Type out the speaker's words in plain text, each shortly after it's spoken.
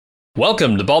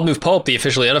Welcome to Bald Move Pulp, the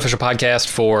officially unofficial podcast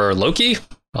for Loki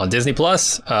on Disney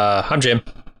Plus. I'm Jim.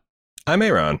 I'm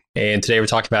Aaron. And today we're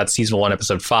talking about season 1,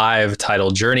 episode 5,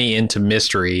 titled Journey into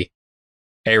Mystery.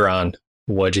 Aaron,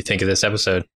 what'd you think of this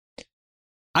episode?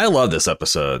 I love this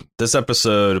episode. This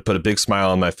episode put a big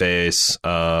smile on my face.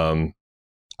 I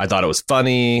thought it was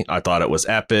funny. I thought it was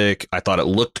epic. I thought it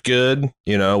looked good.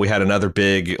 You know, we had another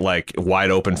big, like,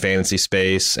 wide open fantasy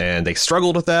space, and they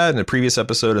struggled with that in the previous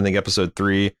episode. I think episode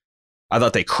 3. I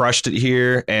thought they crushed it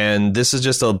here, and this is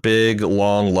just a big,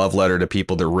 long love letter to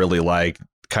people that really like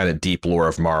kind of deep lore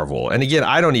of Marvel. And again,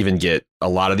 I don't even get a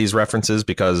lot of these references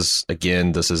because,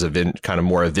 again, this is kind of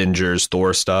more Avengers,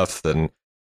 Thor stuff and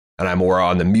I'm more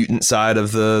on the mutant side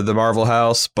of the Marvel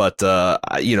house. But,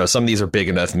 you know, some of these are big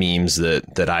enough memes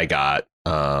that I got.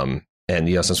 And,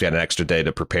 you know, since we had an extra day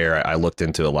to prepare, I looked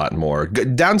into a lot more.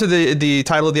 Down to the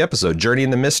title of the episode, Journey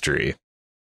into Mystery.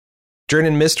 Journey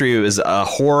into Mystery is a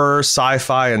horror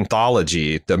sci-fi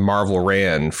anthology that Marvel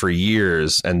ran for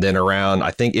years. And then around,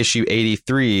 I think, issue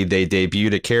 83, they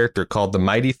debuted a character called the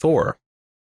Mighty Thor.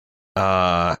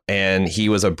 And he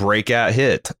was a breakout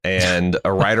hit. And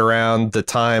right around the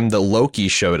time that Loki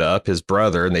showed up, his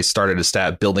brother, and they started to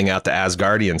start building out the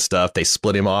Asgardian stuff, they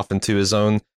split him off into his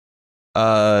own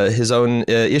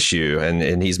issue,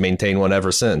 and he's maintained one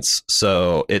ever since.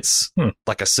 So it's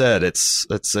like I said, it's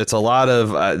a lot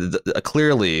of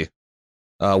clearly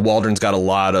Waldron's got a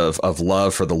lot of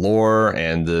love for the lore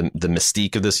and the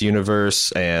mystique of this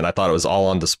universe, and I thought it was all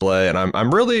on display. And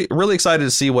I'm really excited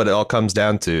to see what it all comes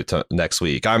down to next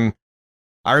week. I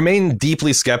remain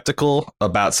deeply skeptical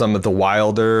about some of the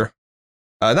wilder.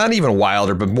 Not even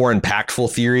wilder, but more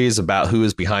impactful theories about who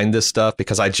is behind this stuff,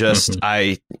 because I just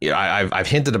I've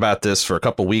hinted about this for a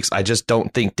couple of weeks. I just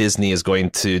don't think Disney is going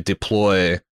to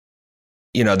deploy.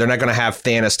 You know, they're not going to have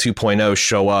Thanos 2.0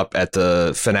 show up at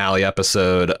the finale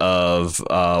episode of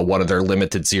one of their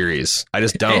limited series. I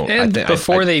just don't. And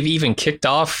before they've even kicked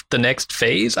off the next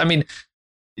phase. I mean,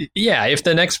 yeah, if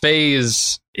the next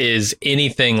phase is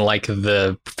anything like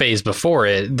the phase before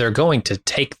it, they're going to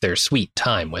take their sweet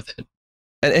time with it.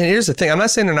 And here's the thing. I'm not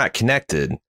saying they're not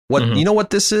connected. You know what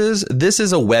this is? This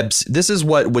is this is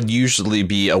what would usually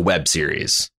be a web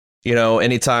series. You know,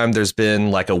 anytime there's been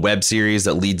like a web series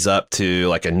that leads up to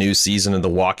like a new season of The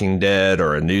Walking Dead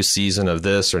or a new season of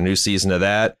this or a new season of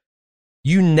that,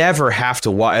 you never have to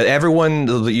watch.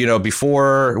 Everyone, you know,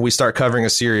 before we start covering a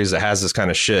series that has this kind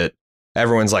of shit,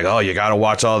 everyone's like, oh, you got to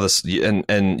watch all this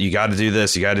and you got to do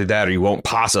this, you got to do that, or you won't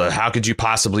possibly. How could you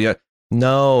possibly?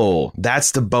 No,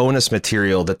 that's the bonus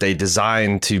material that they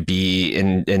designed to be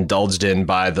indulged in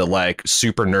by the like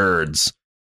super nerds.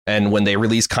 And when they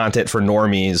release content for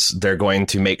normies, they're going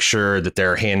to make sure that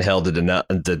they're handheld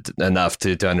enough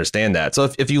to understand that. So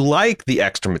if you like the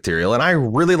extra material, and I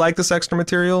really like this extra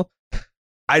material,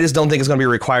 I just don't think it's going to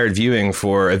be required viewing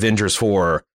for Avengers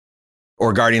 4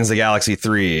 or Guardians of the Galaxy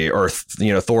 3 or,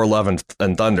 you know, Thor Love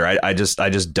and Thunder. I just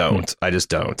don't. I just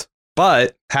don't.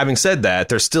 But having said that,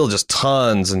 there's still just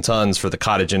tons and tons for the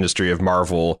cottage industry of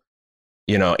Marvel,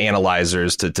 you know,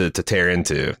 analyzers to tear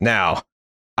into. Now,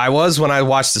 when I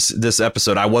watched this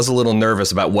episode, I was a little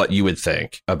nervous about what you would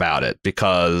think about it,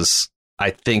 because I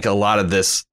think a lot of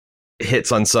this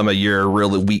hits on some of your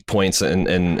really weak points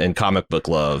in comic book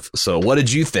love. So what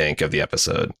did you think of the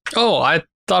episode? Oh, I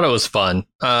thought it was fun.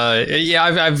 Yeah,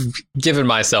 I've given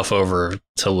myself over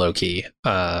to Loki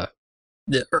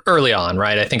early on,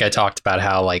 right? I think I talked about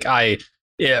how like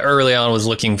early on was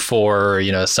looking for,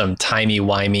 you know, some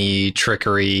timey-wimey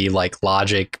trickery, like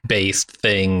logic based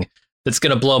thing that's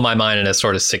going to blow my mind in a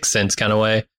sort of Sixth Sense kind of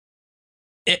way.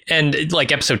 And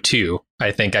like episode 2,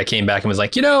 I think I came back and was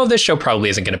like, you know, this show probably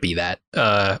isn't going to be that.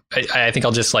 I think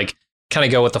I'll just like kind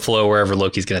of go with the flow wherever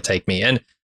Loki's going to take me. And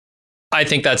I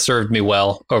think that served me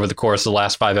well over the course of the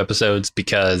last 5 episodes,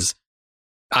 because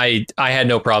I had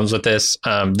no problems with this.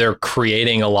 They're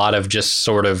creating a lot of just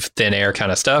sort of thin air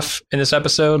kind of stuff in this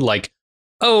episode. Like,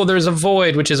 oh, there's a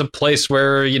void, which is a place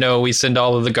where, you know, we send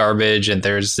all of the garbage, and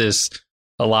there's this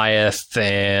Alioth,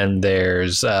 and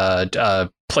there's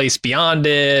a place beyond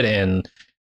it. And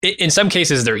in some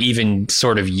cases, they're even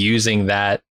sort of using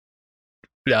that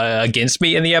against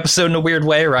me in the episode in a weird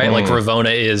way, right? Like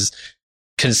Ravonna is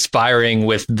conspiring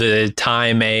with the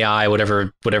time AI,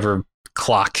 whatever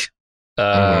clock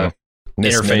interface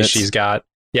Minutes. She's got.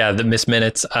 Yeah, the Miss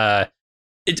Minutes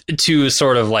to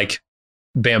sort of like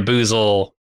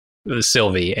bamboozle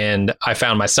Sylvie. And I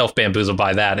found myself bamboozled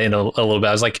by that in a little bit.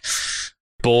 I was like,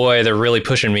 boy, they're really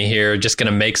pushing me here. Just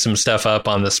going to make some stuff up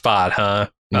on the spot, huh?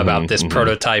 About this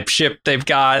prototype ship they've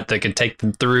got that can take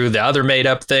them through the other made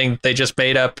up thing they just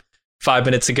made up 5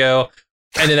 minutes ago.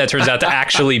 And then that turns out to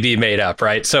actually be made up,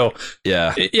 right? So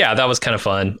yeah, that was kind of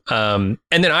fun. And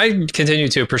then I continue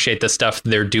to appreciate the stuff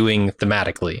they're doing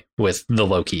thematically with the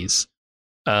Lokis.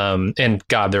 And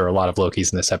God, there are a lot of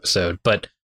Lokis in this episode, but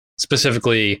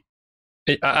specifically,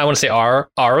 I want to say our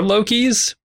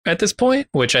Lokis at this point,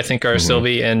 which I think are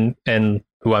Sylvie and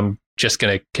who I'm just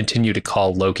going to continue to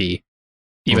call Loki,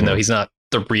 even though he's not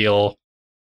the real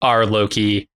our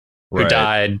Loki who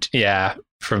died,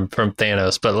 from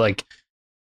Thanos. But like,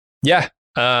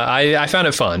 I found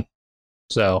it fun,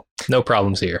 so no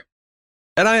problems here.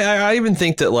 And I even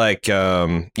think that, like,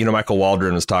 Michael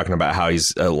Waldron was talking about how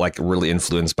he's like really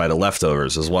influenced by The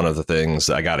Leftovers is one of the things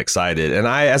I got excited. And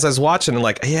as I was watching, I'm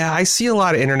like, I see a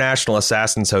lot of International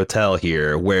Assassin's Hotel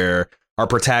here, where our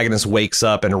protagonist wakes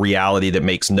up in a reality that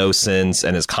makes no sense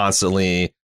and is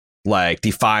constantly like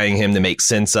defying him to make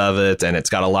sense of it. And it's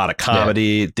got a lot of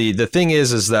comedy. Yeah. The thing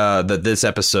is that this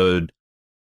episode,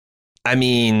 I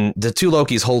mean, the two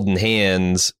Lokis holding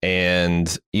hands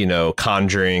and,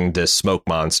 conjuring this smoke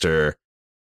monster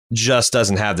just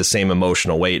doesn't have the same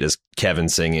emotional weight as Kevin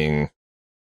singing,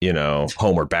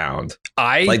 Homeward Bound.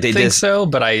 I think so,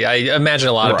 but I imagine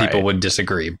a lot of people would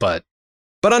disagree. But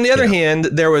on the other hand,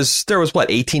 there was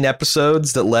what, 18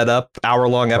 episodes that led up,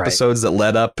 hour-long episodes that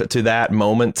led up to that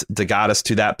moment that got us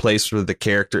to that place where the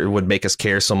character would make us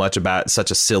care so much about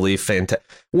such a silly,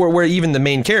 where even the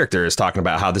main character is talking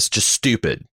about how this is just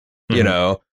stupid,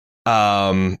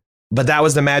 But that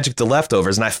was the magic to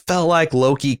Leftovers, and I felt like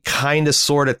Loki kind of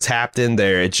sort of tapped in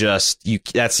there. That's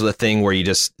the thing where you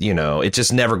just, it's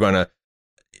just never going to.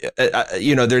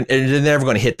 They're never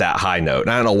going to hit that high note.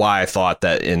 And I don't know why I thought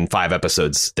that in 5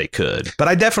 episodes they could, but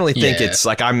I definitely think it's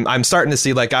like I'm starting to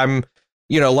see, like, a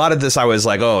lot of this I was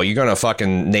like, oh, you're going to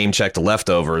fucking name check The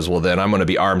Leftovers. Well, then I'm going to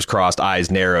be arms crossed, eyes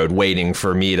narrowed, waiting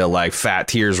for me to, like, fat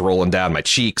tears rolling down my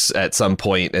cheeks at some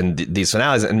point in these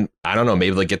finales. And I don't know,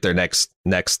 maybe they'll get their next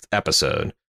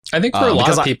episode. I think for a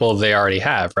lot of people, they already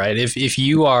have, right? If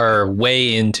you are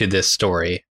way into this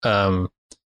story,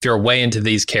 if you're way into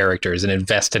these characters and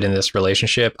invested in this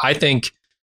relationship, I think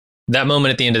that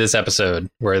moment at the end of this episode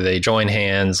where they join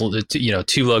hands, two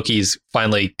Lokis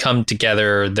finally come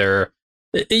together. They're,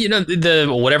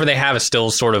 whatever they have is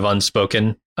still sort of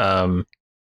unspoken,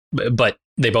 but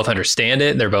they both understand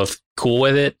it. They're both cool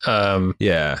with it. And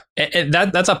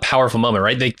that's a powerful moment,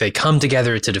 right? They come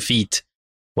together to defeat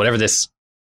whatever this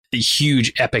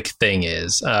huge epic thing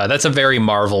is. That's a very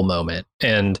Marvel moment,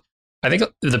 and I think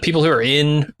the people who are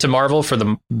into Marvel for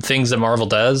the things that Marvel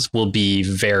does will be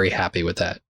very happy with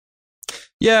that.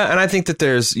 Yeah, and I think that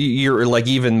you're like,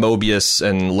 even Mobius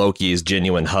and Loki's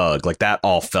genuine hug, like that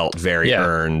all felt very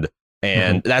earned.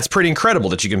 And that's pretty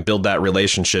incredible that you can build that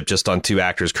relationship just on 2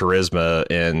 actors' charisma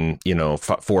in,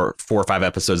 4 or 5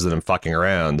 episodes of them fucking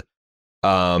around.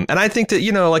 And I think that,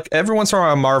 like every once in a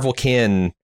while Marvel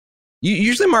can...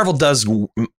 Usually Marvel does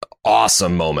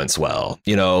awesome moments well,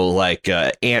 like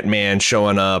Ant-Man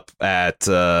showing up at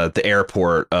the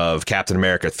airport of Captain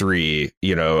America 3,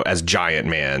 as Giant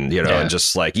Man, and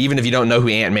just like, even if you don't know who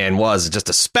Ant-Man was, just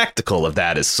a spectacle of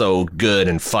that is so good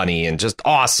and funny and just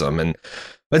awesome. And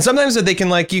sometimes that they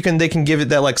can give it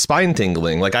that like spine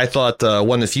tingling. Like I thought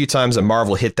one of the few times that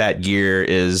Marvel hit that gear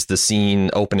is the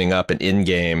scene opening up in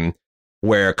Endgame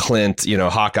where Clint,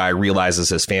 Hawkeye realizes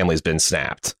his family's been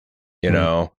snapped.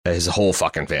 His whole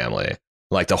fucking family,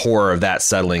 like the horror of that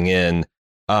settling in.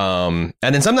 And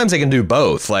then sometimes they can do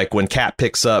both. Like when Cap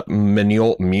picks up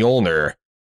Mjolnir,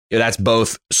 that's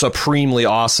both supremely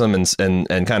awesome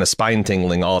and kind of spine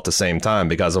tingling all at the same time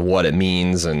because of what it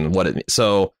means and what it.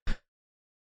 So,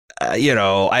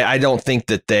 I don't think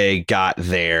that they got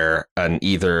there on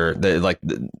either.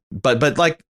 But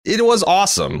like it was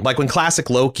awesome. Like when classic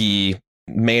Loki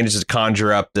manages to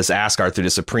conjure up this Asgard through the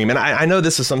Supreme. And I know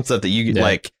this is some stuff that you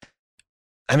like.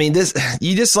 I mean, this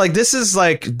is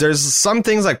like, there's some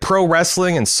things like pro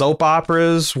wrestling and soap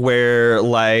operas where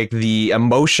like the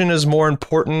emotion is more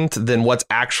important than what's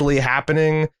actually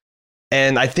happening.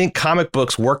 And I think comic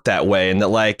books work that way. And that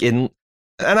like and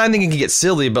I think it can get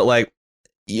silly, but like,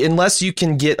 unless you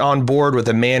can get on board with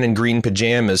a man in green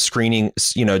pajamas screening,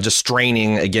 just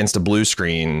straining against a blue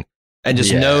screen, and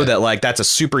just know that like that's a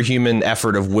superhuman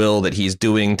effort of will that he's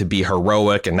doing to be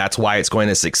heroic, and that's why it's going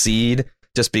to succeed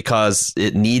just because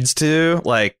it needs to.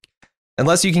 Like,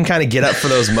 unless you can kind of get up for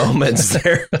those moments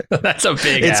there, that's a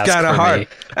big. It's kind of hard,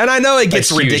 and I know it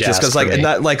gets ridiculous because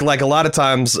like a lot of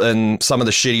times in some of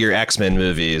the shittier X-Men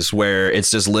movies where it's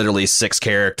just literally 6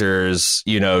 characters,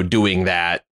 doing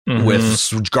that.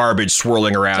 with garbage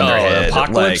swirling around their head.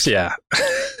 Apocalypse, yeah.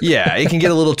 Yeah, it can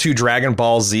get a little too Dragon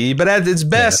Ball Z, but at its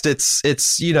best, it's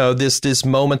this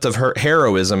moment of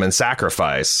heroism and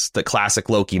sacrifice that classic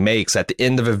Loki makes at the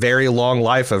end of a very long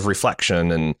life of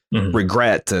reflection and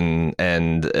regret and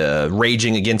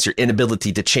raging against your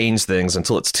inability to change things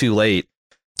until it's too late.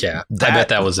 Yeah, I bet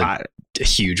that was a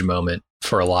huge moment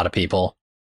for a lot of people.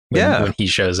 When he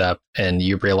shows up and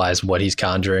you realize what he's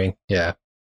conjuring. Yeah,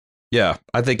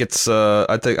 I think it's.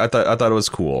 I thought it was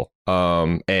cool.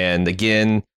 And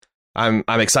again, I'm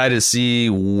excited to see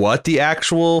what the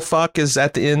actual fuck is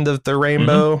at the end of the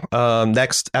rainbow.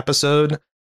 Next episode.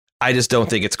 I just don't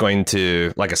think it's going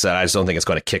to. Like I said, I just don't think it's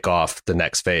going to kick off the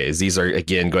next phase. These are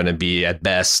again going to be at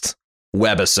best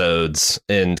webisodes,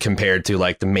 and compared to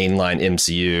like the mainline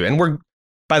MCU. And we're,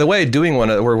 by the way, doing one.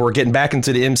 We're getting back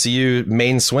into the MCU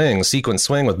main sequence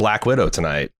swing with Black Widow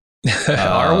tonight.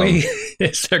 Are we?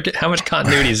 How much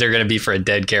continuity is there going to be for a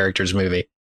dead characters movie?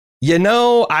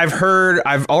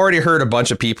 I've already heard a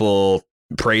bunch of people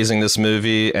praising this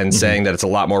movie and saying that it's a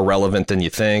lot more relevant than you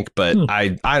think. But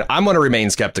I'm going to remain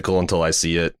skeptical until I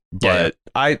see it. But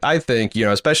I think,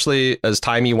 especially as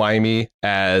timey-wimey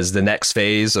as the next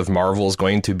phase of Marvel is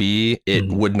going to be, it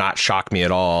would not shock me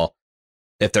at all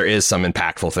if there is some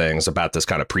impactful things about this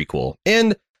kind of prequel.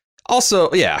 And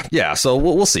also, so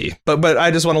we'll see. But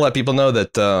I just want to let people know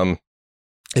that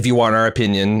if you want our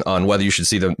opinion on whether you should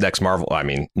see the next Marvel, I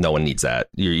mean, no one needs that.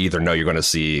 You either know you're going to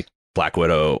see Black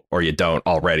Widow or you don't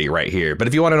already right here. But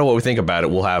if you want to know what we think about it,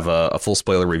 we'll have a full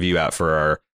spoiler review out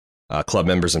for our club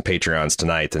members and Patreons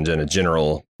tonight, and then a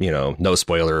general, no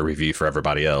spoiler review for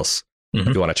everybody else.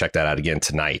 If you want to check that out again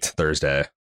tonight, Thursday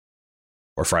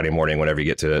or Friday morning, whenever you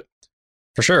get to it.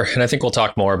 For sure. And I think we'll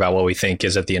talk more about what we think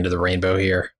is at the end of the rainbow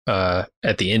here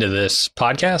at the end of this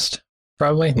podcast,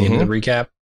 probably, the end of the recap.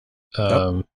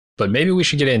 But maybe we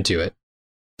should get into it.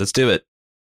 Let's do it.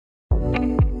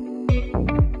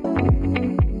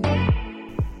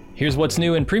 Here's what's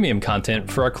new in premium content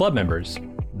for our club members.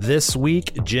 This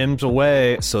week, Jim's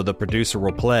away, so the producer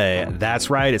will play. That's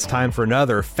right, it's time for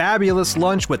another fabulous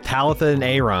lunch with Talitha and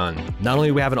Aaron. Not only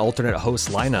do we have an alternate host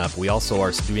lineup, we also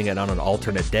are doing it on an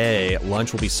alternate day.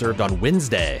 Lunch will be served on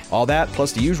Wednesday. All that,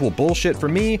 plus the usual bullshit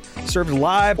from me, served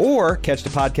live, or catch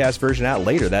the podcast version out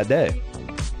later that day.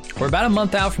 We're about a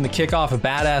month out from the kickoff of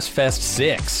Badass Fest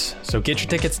 6, so get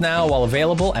your tickets now while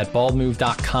available at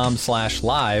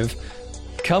baldmove.com/live.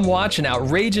 Come watch an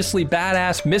outrageously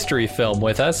badass mystery film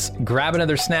with us, grab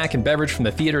another snack and beverage from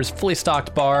the theater's fully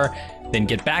stocked bar, then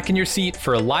get back in your seat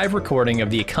for a live recording of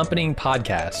the accompanying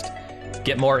podcast.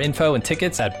 Get more info and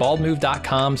tickets at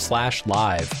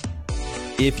baldmove.com/live.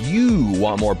 If you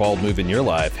want more Bald Move in your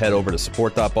life, head over to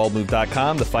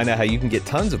support.baldmove.com to find out how you can get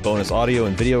tons of bonus audio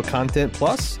and video content,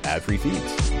 plus ad-free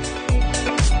feeds.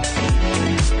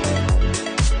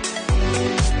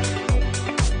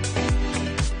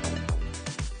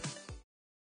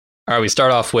 All right, we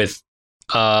start off with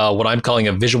what I'm calling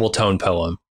a visual tone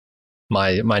poem.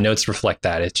 My notes reflect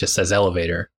that. It just says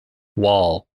elevator,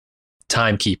 wall,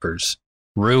 timekeepers,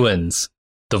 ruins,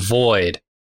 the void,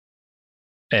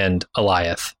 and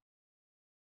Eliath.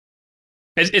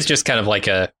 It's just kind of like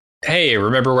a, hey,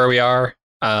 remember where we are?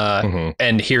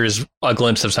 And here's a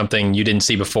glimpse of something you didn't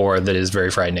see before that is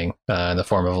very frightening in the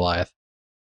form of Eliath.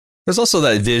 There's also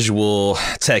that visual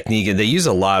technique, and they use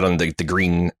a lot on the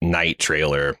Green Knight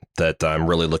trailer that I'm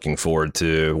really looking forward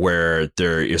to, where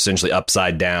they're essentially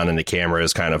upside down and the camera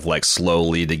is kind of like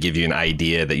slowly to give you an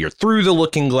idea that you're through the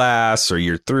looking glass or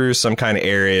you're through some kind of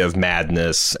area of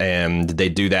madness. And they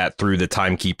do that through the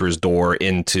timekeeper's door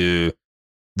into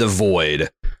the void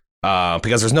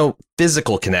because there's no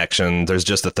physical connection. There's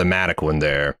just a thematic one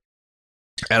there.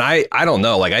 And I don't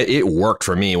know, like it worked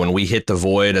for me when we hit the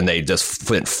void and they just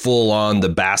went full on the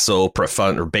basso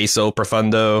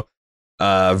profundo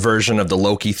version of the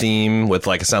Loki theme with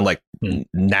like, it sounded like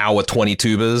now with 20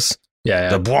 tubas. Yeah.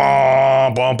 The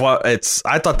blah, blah, blah.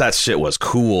 I thought that shit was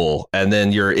cool. And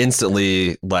then you're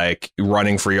instantly like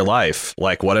running for your life.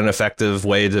 Like, what an effective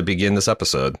way to begin this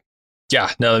episode. Yeah,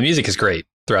 no, the music is great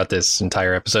throughout this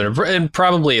entire episode, and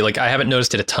probably like I haven't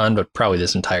noticed it a ton, but probably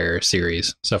this entire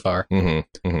series so far. I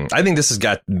think this has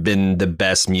been the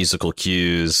best musical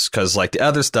cues, because like the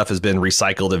other stuff has been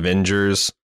recycled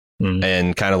Avengers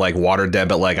and kind of like watered down,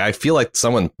 but like I feel like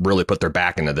someone really put their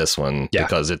back into this one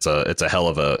because it's a hell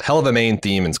of a main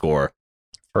theme and score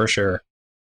for sure.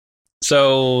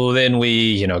 So then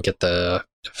we get the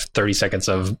 30 seconds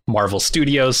of Marvel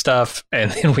Studios stuff, and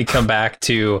then we come back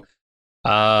to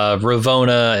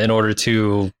Ravonna, in order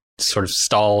to sort of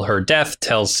stall her death,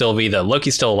 tells Sylvie that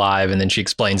Loki's still alive, and then she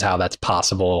explains how that's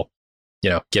possible,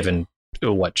 given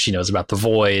what she knows about the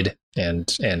Void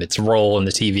and its role in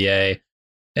the TVA.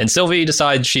 And Sylvie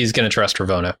decides she's going to trust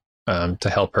Ravonna to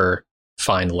help her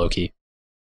find Loki.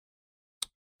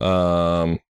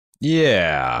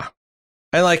 Yeah.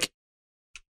 And like,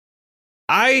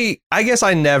 I guess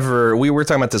we were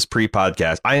talking about this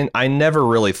pre-podcast. I never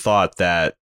really thought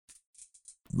that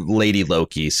Lady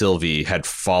Loki, Sylvie, had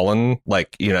fallen,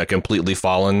 like, completely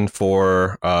fallen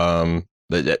for the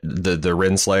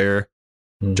Renslayer,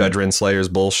 Judge Renslayer's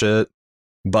bullshit.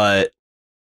 But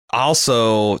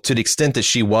also, to the extent that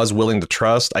she was willing to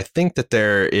trust, I think that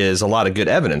there is a lot of good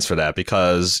evidence for that,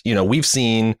 because, we've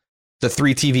seen the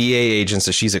 3 TVA agents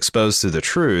that she's exposed to the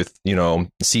truth,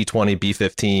 C-20,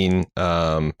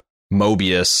 B-15,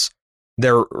 Mobius,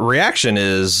 their reaction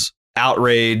is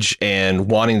outrage and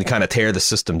wanting to kind of tear the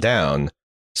system down.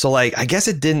 So, like, I guess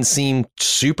it didn't seem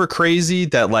super crazy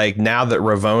that, like, now that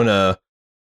Ravonna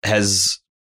has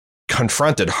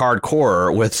confronted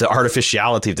hardcore with the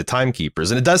artificiality of the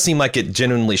timekeepers, and it does seem like it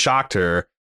genuinely shocked her,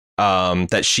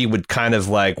 that she would kind of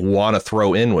like want to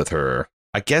throw in with her.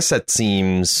 I guess that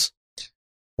seems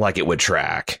like it would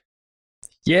track.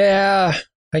 Yeah,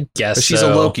 I guess but she's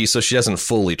a Loki, so she doesn't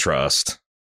fully trust.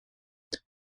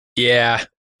 Yeah.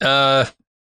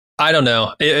 I don't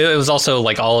know. It was also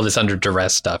like all of this under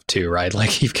duress stuff too, right?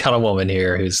 Like, you've got a woman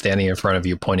here who's standing in front of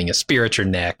you, pointing a spear at your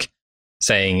neck,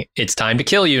 saying, it's time to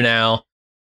kill you now.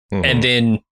 Mm-hmm. And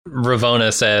then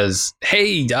Ravonna says,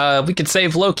 hey, we could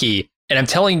save Loki. And I'm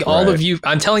telling all of you,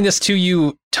 I'm telling this to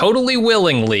you totally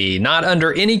willingly, not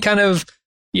under any kind of,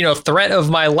 threat of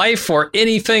my life or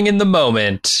anything in the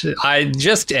moment. I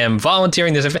just am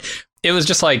volunteering this. It was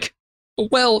just like,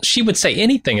 well, she would say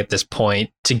anything at this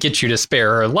point to get you to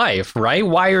spare her life, right?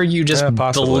 Why are you just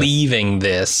believing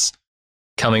this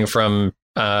coming from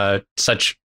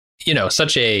such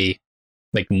a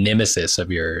like nemesis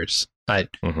of yours?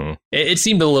 It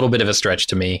seemed a little bit of a stretch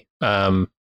to me.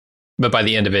 But by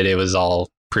the end of it, it was all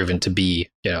proven to be,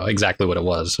 exactly what it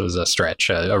was. It was a stretch,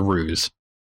 a ruse.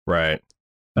 Right.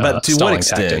 But to what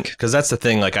extent? Because that's the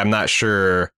thing. Like, I'm not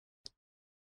sure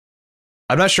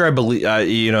I believe,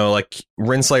 like,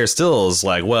 Renslayer still is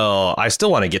like, well, I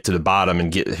still want to get to the bottom and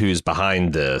get who's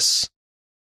behind this.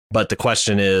 But the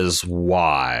question is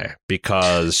why?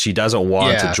 Because she doesn't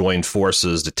want to join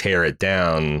forces to tear it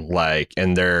down. Like,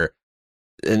 and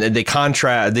they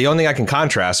contrast. The only thing I can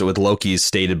contrast it with Loki's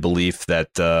stated belief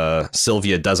that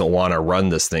Sylvia doesn't want to run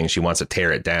this thing. She wants to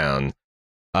tear it down.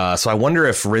 So I wonder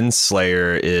if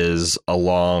Renslayer is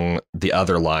along the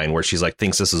other line where she's like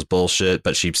thinks this is bullshit,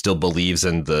 but she still believes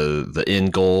in the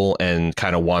end goal and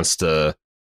kind of wants to.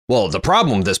 Well, the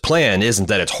problem with this plan isn't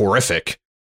that it's horrific.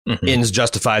 Ends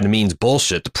justify the means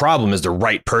bullshit. The problem is the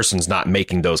right person's not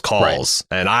making those calls,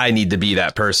 and I need to be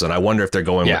that person. I wonder if they're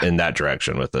going in that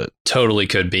direction with it. Totally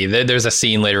could be. There's a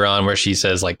scene later on where she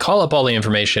says, like, call up all the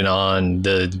information on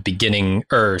the beginning,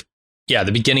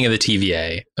 the beginning of the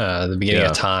TVA, the beginning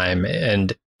of time,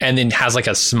 and then has like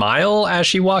a smile as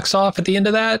she walks off at the end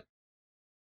of that.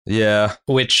 Yeah,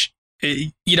 which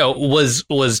was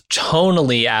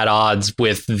tonally at odds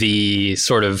with the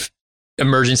sort of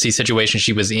emergency situation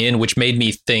she was in, which made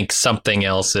me think something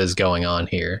else is going on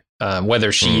here.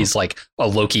 Whether she's like a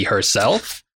Loki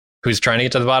herself, who's trying to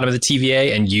get to the bottom of the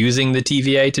TVA and using the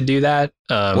TVA to do that.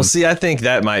 Well, see, I think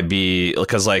that might be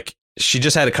because, like, she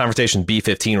just had a conversation with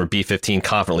B-15 where B-15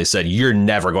 confidently said, you're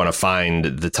never going to find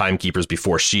the timekeepers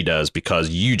before she does because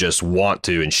you just want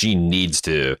to and she needs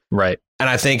to. Right. And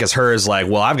I think as her is like,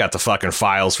 well, I've got the fucking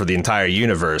files for the entire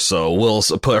universe, so we'll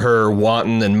put her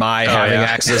wanting and having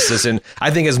access to this. And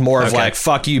I think it's more of like,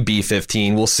 fuck you,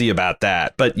 B-15. We'll see about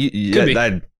that. But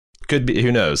that could be.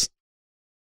 Who knows?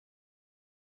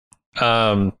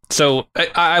 So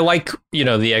I like,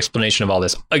 the explanation of all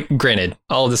this. Granted,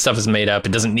 all of this stuff is made up.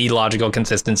 It doesn't need logical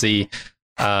consistency.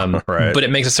 But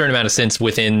it makes a certain amount of sense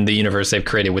within the universe they've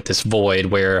created with this Void,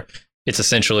 where it's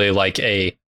essentially like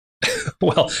a,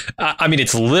 well, I mean,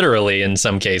 it's literally in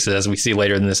some cases, as we see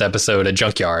later in this episode, a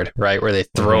junkyard, right? Where they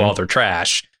throw all their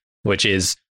trash, which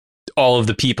is all of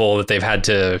the people that they've had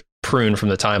to prune from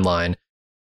the timeline.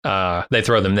 They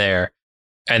throw them there.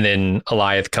 And then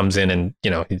Alioth comes in and,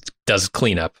 he does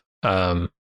cleanup.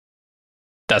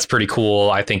 That's pretty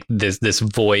cool. I think this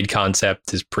Void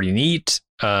concept is pretty neat.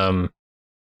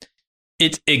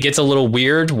 It gets a little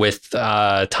weird with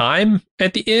time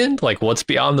at the end. Like, what's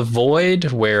beyond the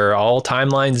Void where all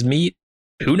timelines meet?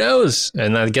 Who knows?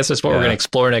 And I guess that's what we're going to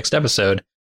explore next episode.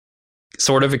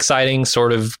 Sort of exciting,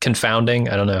 sort of confounding.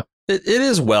 I don't know. It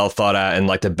is well thought out in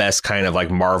like the best kind of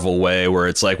like Marvel way, where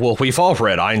it's like, well, we've all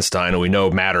read Einstein and we know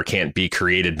matter can't be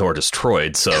created nor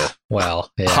destroyed. So,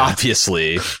 well, yeah.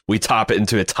 obviously, we top it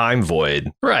into a time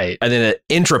void, right? And then an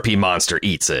entropy monster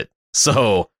eats it.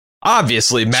 So,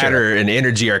 obviously, matter and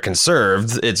energy are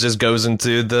conserved. It just goes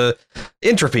into the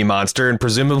entropy monster, and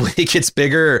presumably it gets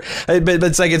bigger. But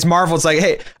it's like, it's Marvel. It's like,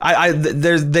 hey,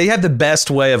 they have the best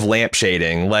way of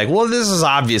lampshading. Like, well, this is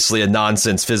obviously a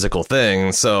nonsense physical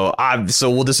thing, so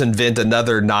we'll just invent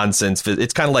another nonsense.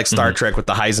 It's kind of like Star Trek with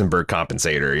the Heisenberg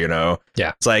compensator, you know?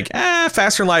 Yeah. It's like,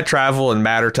 faster than light travel and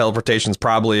matter teleportation is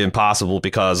probably impossible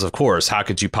because, of course, how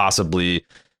could you possibly...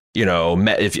 You know,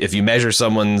 if you measure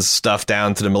someone's stuff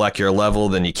down to the molecular level,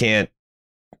 then you can't,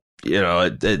 you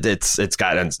know, it's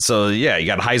got, so yeah, you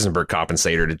got a Heisenberg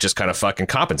compensator that just kind of fucking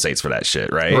compensates for that shit,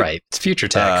 right? Right. It's future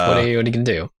tech. What are you going to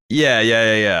do?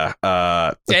 Yeah.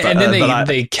 And then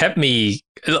they kept me,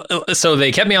 so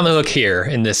they kept me on the hook here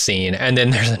in this scene. And then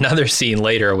there's another scene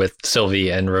later with Sylvie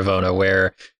and Ravonna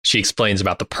where she explains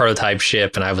about the prototype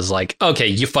ship. And I was like, okay,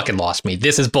 you fucking lost me.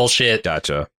 This is bullshit.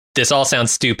 Gotcha. This all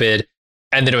sounds stupid.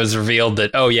 And then it was revealed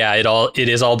that, oh yeah, it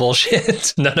is all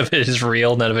bullshit. None of it is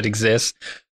real. None of it exists.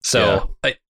 So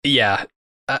I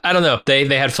don't know. They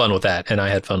had fun with that, and I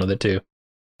had fun with it too.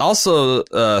 Also,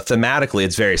 thematically,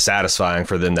 it's very satisfying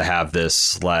for them to have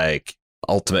this like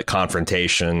ultimate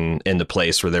confrontation in the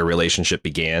place where their relationship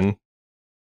began.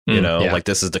 You know, like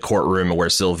this is the courtroom where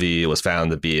Sylvie was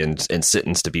found to be and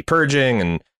sentenced to be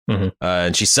purging,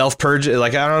 and she self-purged.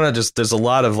 Like, I don't know, just there's a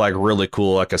lot of like really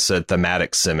cool, like I said,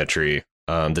 thematic symmetry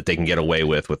that they can get away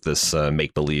with this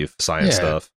make-believe science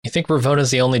stuff. You think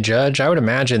Ravonna's the only judge? I would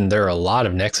imagine there are a lot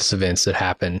of Nexus events that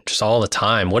happen just all the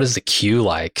time. What is the queue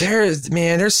like?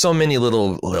 There's so many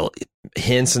little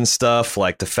hints and stuff,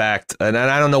 like the fact, and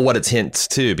I don't know what it's hints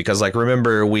to, because like,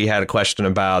 remember we had a question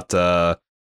about the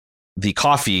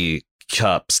coffee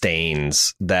cup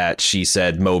stains that she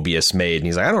said Mobius made, and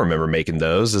he's like, I don't remember making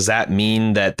those. Does that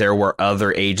mean that there were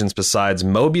other agents besides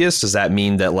Mobius? Does that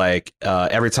mean that like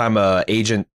every time a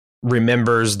agent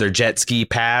remembers their jet ski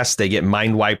past, they get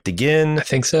mind wiped again? I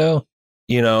think so.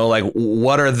 You know, like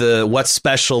what's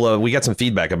special? We got some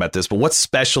feedback about this, but what's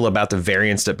special about the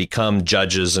variants that become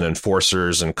judges and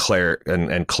enforcers and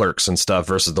clerks and stuff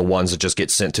versus the ones that just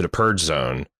get sent to the purge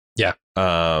zone? Yeah.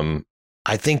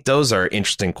 I think those are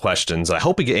interesting questions. I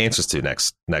hope we get answers to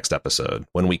next episode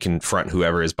when we confront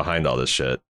whoever is behind all this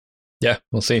shit. Yeah,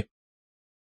 we'll see.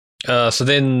 So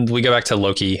then we go back to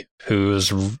Loki,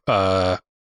 who's with all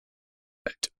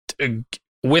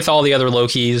the other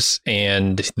Lokis,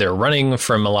 and they're running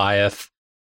from Alioth.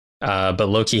 But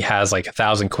Loki has like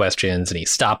 1,000 questions, and he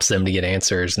stops them to get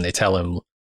answers. And they tell him,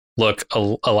 "Look,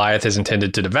 Alioth is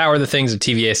intended to devour the things that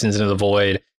TVA sends into the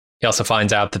void." He also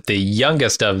finds out that the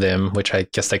youngest of them, which I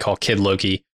guess they call Kid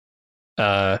Loki,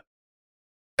 well,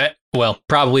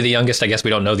 probably the youngest. I guess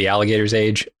we don't know the alligator's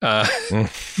age.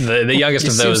 The youngest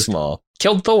of those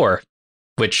killed Thor,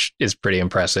 which is pretty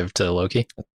impressive to Loki.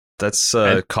 That's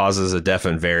causes a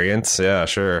definite variance. Yeah,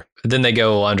 sure. Then they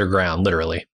go underground,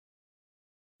 literally.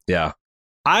 Yeah.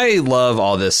 I love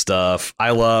all this stuff.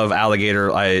 I love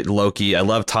Loki. I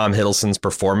love Tom Hiddleston's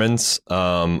performance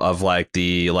of like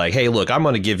hey, look, I'm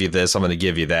going to give you this, I'm going to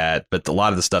give you that, but a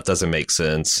lot of the stuff doesn't make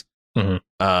sense. And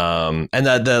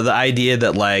the idea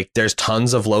that like there's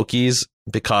tons of Lokis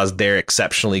because they're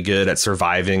exceptionally good at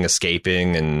surviving,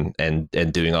 escaping, and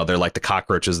doing all. They're like the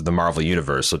cockroaches of the Marvel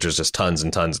universe. So there's just tons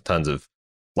and tons and tons of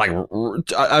like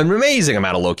an amazing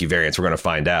amount of Loki variants. We're going to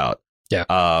find out. Yeah.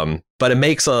 But it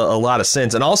makes a lot of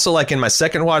sense. And also, like in my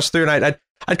second watch through, and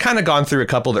I'd kind of gone through a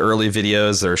couple of the early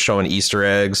videos that are showing Easter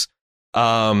eggs.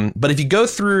 But if you go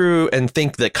through and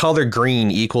think that color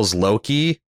green equals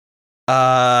Loki,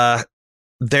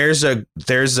 there's a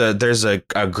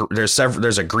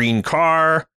green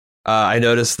car. I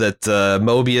noticed that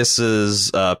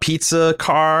Mobius's pizza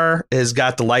car has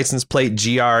got the license plate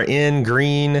GRN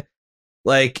green.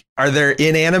 Like, are there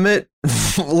inanimate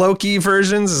Loki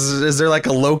versions? Is there like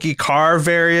a Loki car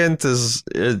variant?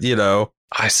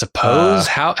 I suppose.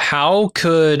 How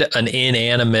could an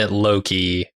inanimate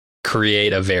Loki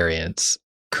create a variance,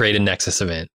 create a Nexus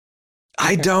event?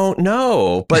 I don't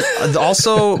know. But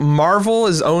also Marvel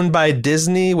is owned by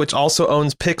Disney, which also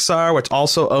owns Pixar, which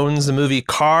also owns the movie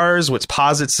Cars, which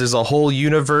posits there's a whole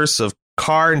universe of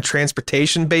car and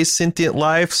transportation based sentient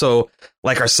life. So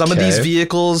like, are some of these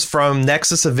vehicles from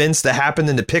Nexus events that happened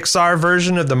in the Pixar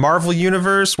version of the Marvel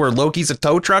universe where Loki's a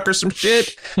tow truck or some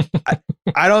shit?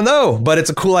 I don't know, but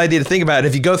it's a cool idea to think about. And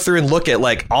if you go through and look at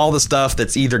like all the stuff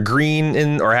that's either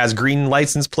green or has green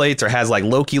license plates or has like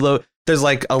Loki there's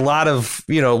like a lot of,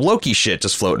 Loki shit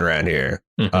just floating around here.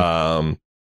 Mhm.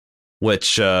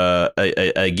 Which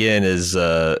again is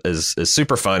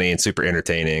super funny and super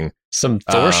entertaining. Some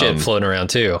Thor shit floating around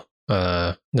too.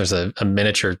 There's a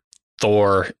miniature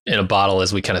Thor in a bottle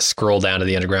as we kind of scroll down to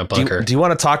the underground bunker. Do you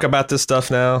want to talk about this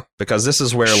stuff now? Because this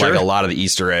is where Sure. like a lot of the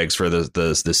Easter eggs for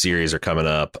the series are coming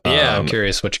up. Yeah, I'm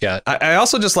curious what you got. I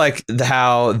also just like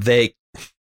how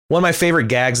one of my favorite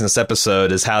gags in this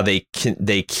episode is how they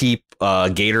keep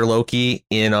Gator Loki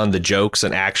in on the jokes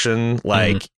and action.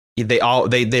 Like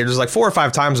there's like 4 or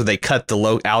 5 times where they cut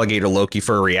the alligator Loki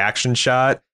for a reaction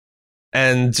shot.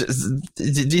 And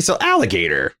he's an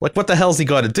alligator. Like, what the hell's he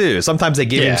going to do? Sometimes they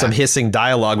give him some hissing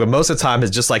dialogue, but most of the time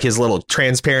it's just like his little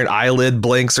transparent eyelid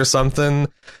blinks or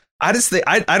something. I just think,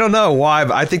 I don't know why,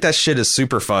 but I think that shit is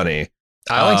super funny.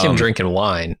 I like him drinking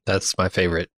wine. That's my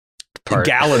favorite part.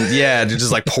 Gallon, yeah,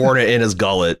 just like pouring it in his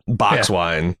gullet, box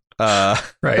wine.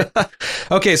 Right.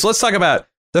 Okay, so let's talk about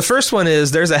the first one.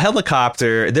 Is there's a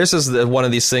helicopter. This is one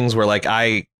of these things where like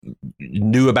I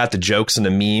knew about the jokes and the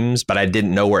memes, but I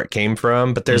didn't know where it came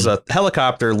from. But there's a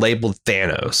helicopter labeled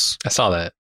Thanos. I saw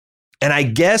that. And I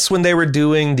guess when they were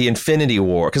doing the Infinity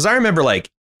War, because I remember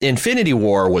like Infinity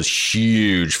War was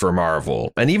huge for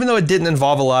Marvel. And even though it didn't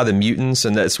involve a lot of the mutants,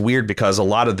 and that's weird because a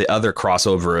lot of the other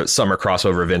summer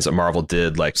crossover events that Marvel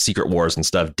did, like Secret Wars and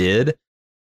stuff, did.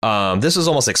 This is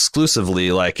almost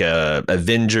exclusively like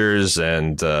Avengers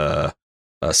and a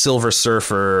Silver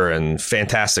Surfer and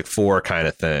Fantastic Four kind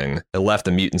of thing. It left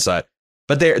the mutant side.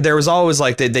 But there was always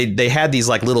like they had these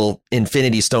like little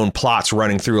Infinity Stone plots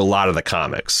running through a lot of the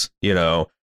comics, And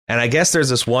I guess there's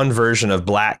this one version of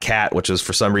Black Cat, which is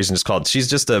for some reason just called, she's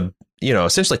just a,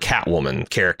 essentially Catwoman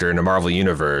character in the Marvel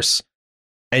Universe.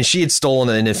 And she had stolen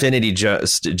an Infinity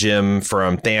Gem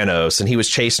from Thanos, and he was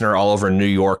chasing her all over New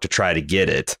York to try to get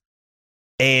it.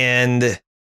 And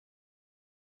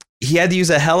he had to use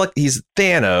he's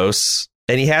Thanos,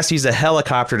 and he has to use a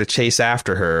helicopter to chase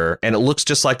after her. And it looks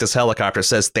just like this helicopter. It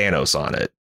says Thanos on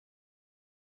it.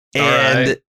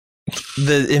 And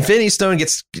the Infinity Stone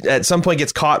at some point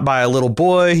gets caught by a little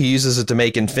boy. He uses it to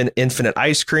make infinite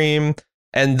ice cream.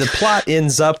 And the plot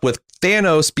ends up with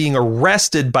Thanos being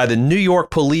arrested by the New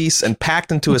York police and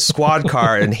packed into a squad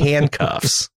car in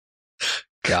handcuffs.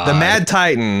 God. The Mad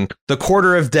Titan, the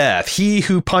Quarter of Death, he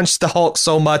who punched the Hulk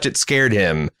so much it scared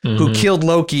him, who killed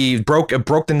Loki, broke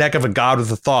the neck of a god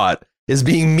with a thought, is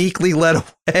being meekly led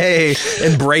away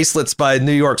in bracelets by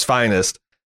New York's finest.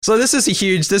 So this is a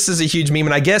huge meme,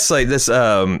 and I guess like this,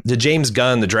 the James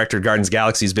Gunn, the director of Guardians of the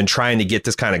Galaxy, has been trying to get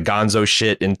this kind of gonzo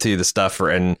shit into the stuff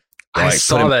I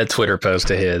saw that Twitter post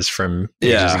of his from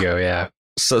ages ago. Yeah.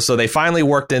 So they finally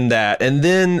worked in that. And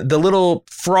then the little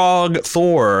frog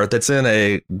Thor that's in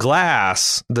a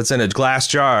glass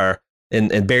jar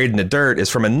and buried in the dirt is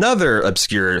from another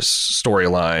obscure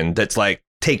storyline that's like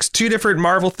takes 2 different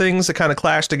Marvel things that kind of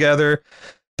clash together.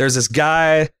 There's this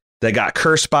guy that got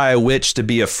cursed by a witch to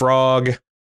be a frog and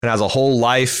has a whole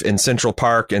life in Central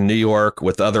Park in New York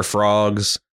with other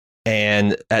frogs.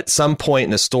 And at some point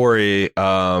in the story,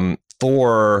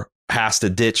 Thor has to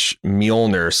ditch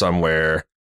Mjolnir somewhere,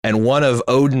 and one of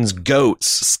Odin's goats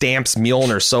stamps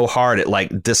Mjolnir so hard it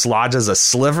like dislodges a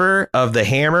sliver of the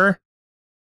hammer.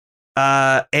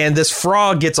 And this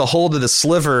frog gets a hold of the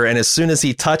sliver, and as soon as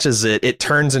he touches it, it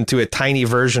turns into a tiny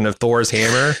version of Thor's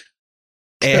hammer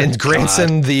and grants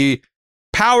him the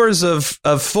powers of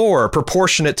Thor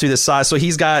proportionate to the size. So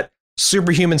he's got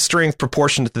superhuman strength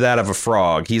proportionate to that of a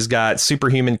frog. He's got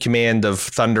superhuman command of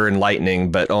thunder and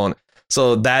lightning,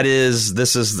 so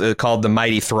this is called the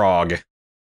Mighty Throg.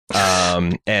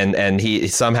 And he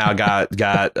somehow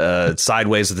got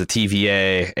sideways with the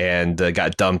TVA and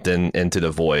got dumped into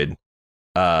the void.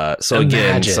 So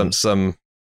Imagine again, some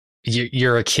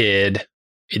you're a kid.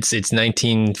 It's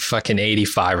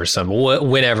 1985 or something.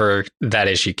 Whenever that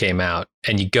issue came out,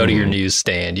 and you go to your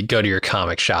newsstand, you go to your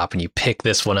comic shop, and you pick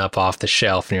this one up off the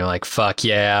shelf, and you're like, "Fuck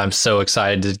yeah! I'm so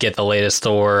excited to get the latest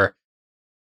Thor."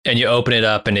 And you open it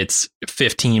up, and it's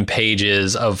 15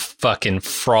 pages of fucking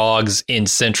frogs in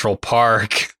Central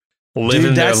Park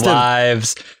living their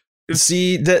lives.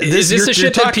 See, is this the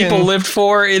shit that people lived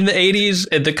for in the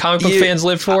 80s? The comic book fans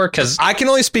lived for? Because I can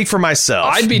only speak for myself.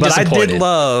 I'd be disappointed. I did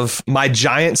love my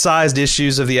giant-sized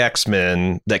issues of the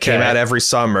X-Men that came out every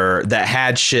summer that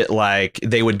had shit like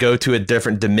they would go to a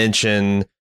different dimension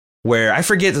where I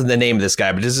forget the name of this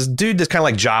guy, but there's this dude that's kind of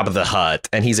like Jabba the Hutt,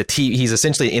 and he's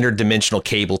essentially an interdimensional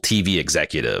cable TV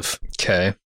executive.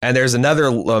 Okay. And there's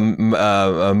another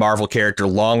Marvel character,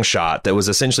 Longshot, that was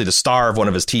essentially the star of one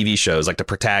of his TV shows, like the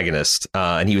protagonist.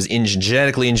 And he was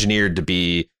genetically engineered to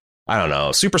be I don't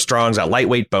know, super strong. He's got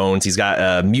lightweight bones. He's got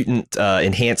a mutant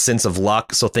enhanced sense of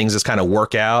luck. So things just kind of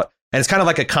work out. And it's kind of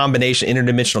like a combination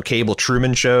interdimensional cable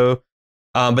Truman Show.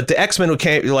 But the X-Men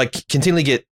would like continually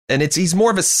get, and he's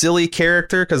more of a silly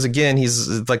character because again,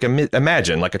 he's like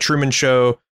imagine like a Truman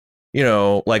Show, you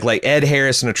know, like Ed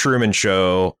Harris in a Truman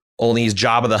Show. Only he's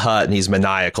Jabba the Hutt and he's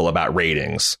maniacal about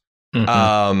ratings.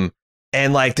 Mm-hmm.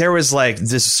 And like there was like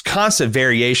this constant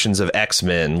variations of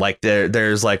X-Men. Like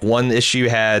there's like one issue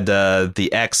had the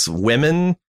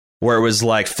X-Women where it was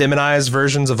like feminized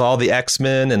versions of all the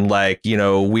X-Men and like, you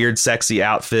know, weird sexy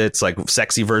outfits, like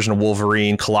sexy version of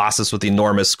Wolverine, Colossus with the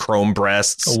enormous chrome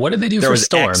breasts. What did they do for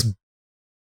Storm?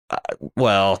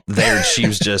 Well, there she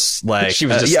was just like she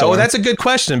was just yeah. Well, that's a good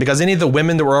question because any of the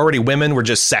women that were already women were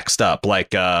just sexed up,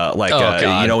 like you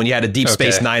know, when you had a Deep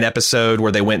Space Nine episode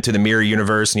where they went to the mirror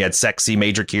universe and you had sexy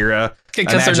Major Kira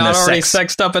because they're not already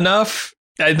sexed up enough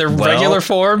in their regular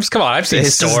forms. Come on, I've seen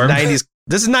Storm.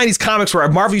 This is 90s comics where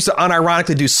Marvel used to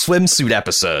unironically do swimsuit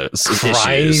episodes.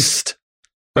 Christ.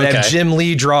 But have Jim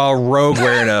Lee draw Rogue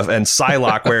wearing and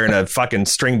Psylocke wearing a fucking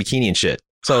string bikini and shit.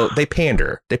 So they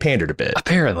pander. They pandered a bit.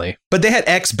 Apparently. But they had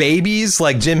X-Babies,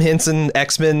 like Jim Henson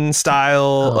X-Men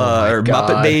style or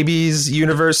Muppet Babies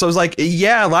universe. So it was like,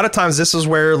 yeah, a lot of times this is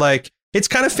where like it's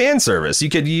kind of fan service.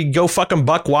 You go fucking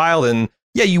buck wild and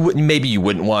yeah, you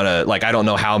wouldn't want to like, I don't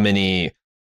know how many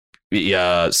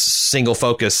single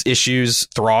focus issues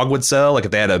Throg would sell. Like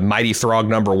if they had a Mighty Throg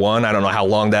 #1, I don't know how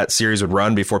long that series would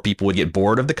run before people would get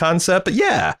bored of the concept. But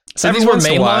yeah, so these were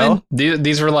mainline.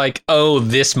 These were like, oh,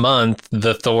 this month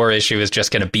the Thor issue is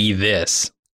just going to be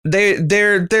this.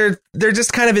 They're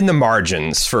just kind of in the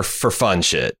margins for fun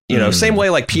shit, you know. Same way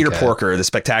like Peter Porker, the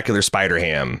Spectacular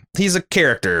Spider-Ham. He's a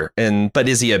character, but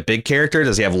is he a big character?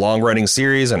 Does he have long running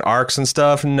series and arcs and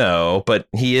stuff? No, but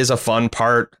he is a fun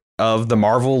part of the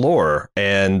Marvel lore,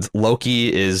 and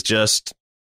Loki is just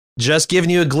giving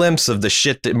you a glimpse of the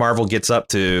shit that Marvel gets up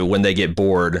to when they get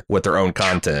bored with their own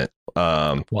content.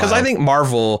 Because I think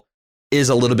Marvel is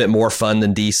a little bit more fun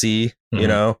than DC, you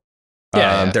know.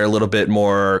 They're a little bit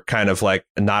more kind of like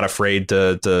not afraid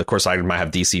to of course I might have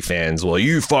DC fans. Well,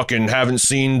 you fucking haven't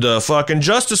seen the fucking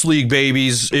Justice League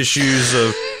babies issues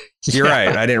of You're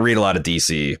right. I didn't read a lot of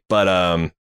DC,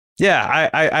 but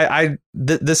yeah,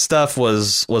 this stuff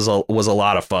was a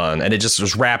lot of fun, and it just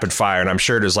was rapid fire, and I'm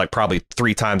sure there's like probably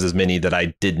 3 times as many that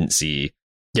I didn't see.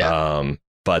 Yeah.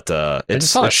 But I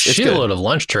just saw a shitload of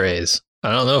lunch trays.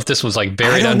 I don't know if this was like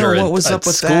buried under a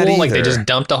school, like they just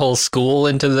dumped a whole school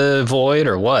into the void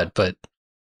or what, but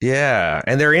yeah,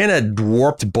 and they're in a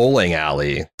warped bowling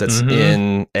alley that's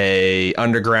in a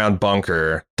underground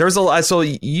bunker. There's so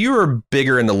you were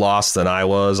bigger into Lost than I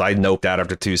was. I noped out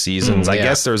after 2 seasons. I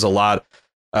guess there's a lot.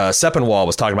 Seppenwall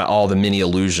was talking about all the mini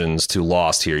allusions to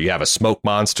Lost here. You have a smoke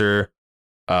monster.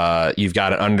 You've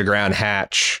got an underground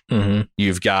hatch.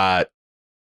 You've got,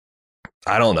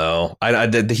 I don't know.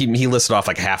 He listed off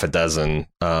like half a dozen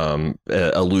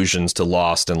allusions to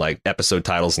Lost and like episode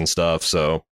titles and stuff.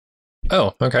 So.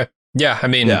 Oh, okay. Yeah, I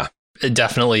mean,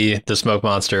 definitely the smoke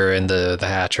monster and the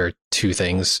hatch are 2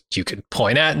 things you could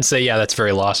point at and say, yeah, that's very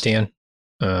Lostian.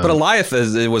 But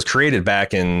Alioth it was created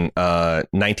back in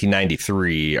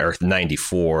 1993 or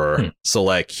 94. So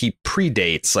like he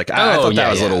predates. Like I thought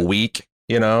that was a little weak.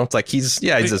 You know, it's like he's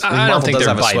Marvel does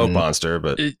have a smoke monster,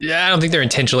 but I don't think they're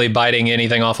intentionally biting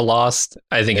anything off of Lost.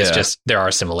 I think it's just there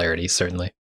are similarities,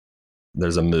 certainly.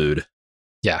 There's a mood.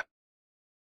 Yeah.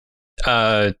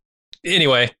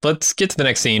 Anyway, let's get to the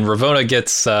next scene. Ravonna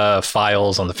gets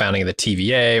files on the founding of the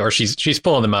TVA, or she's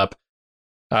pulling them up.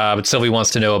 But Sylvie wants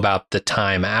to know about the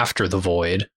time after the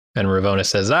void, and Ravonna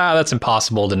says, that's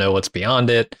impossible to know what's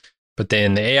beyond it. But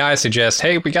then the AI suggests,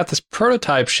 hey, we got this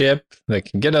prototype ship that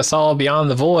can get us all beyond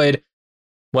the void.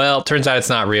 Well, turns out it's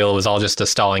not real. It was all just a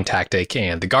stalling tactic,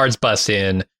 and the guards bust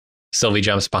in. Sylvie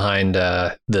jumps behind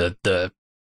the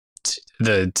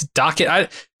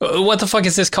docket. What the fuck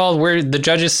is this called? Where the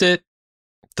judges sit?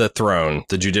 The throne,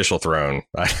 the judicial throne.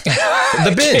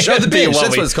 The bench. Oh, the bench.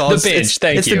 That's what it's called. The bench.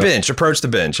 It's the bench. Approach the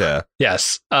bench. Yeah.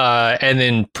 Yes. And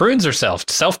then prunes herself.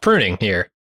 Self-pruning here.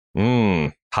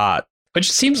 Hot. Which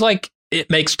seems like it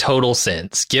makes total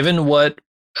sense, given what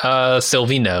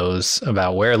Sylvie knows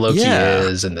about where Loki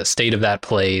is and the state of that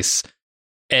place.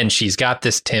 And she's got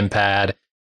this TemPad.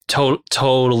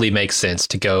 Totally makes sense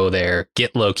to go there,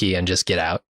 get Loki, and just get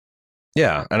out.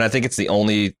 Yeah. And I think it's the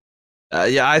only...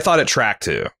 I thought it tracked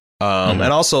too. And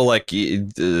also like,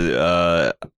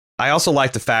 I also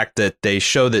like the fact that they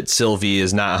show that Sylvie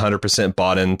is not 100%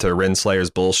 bought into Renslayer's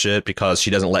bullshit because she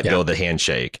doesn't let go of the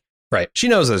handshake. Right. She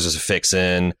knows there's just a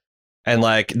fix-in. And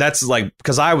like that's like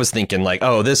because I was thinking like,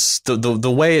 oh, this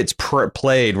the way it's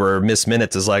played where Miss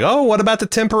Minutes is like, oh, what about the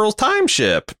temporal time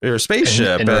ship or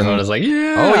spaceship? And Ramona's like,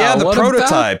 yeah, oh yeah, the what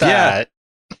prototype, about that?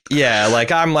 yeah.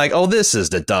 Like I'm like, oh, this is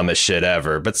the dumbest shit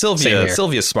ever. But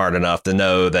Sylvia's smart enough to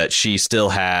know that she still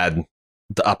had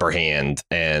the upper hand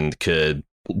and could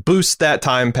boost that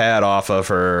time pad off of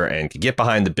her and could get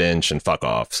behind the bench and fuck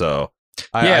off. So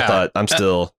I thought I'm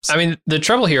still. I mean, the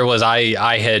trouble here was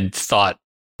I had thought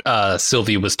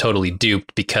Sylvie was totally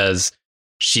duped because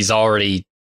she's already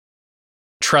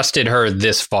trusted her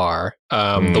this far.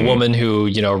 The woman who,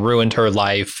 ruined her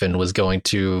life and was going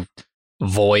to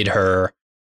void her,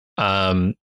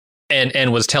 and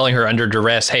was telling her under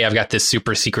duress, hey, I've got this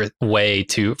super secret way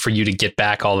for you to get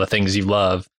back all the things you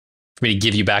love, for me to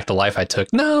give you back the life I took.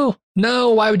 No,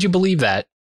 why would you believe that?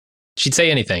 She'd say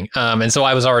anything. And so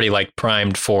I was already like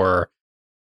primed for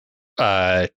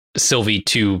Sylvie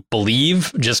to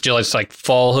believe, just like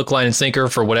fall hook, line, and sinker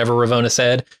for whatever Ravonna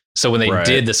said. So when they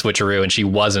did the switcheroo and she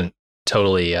wasn't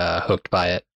totally hooked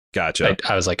by it, gotcha.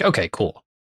 I was like, okay, cool.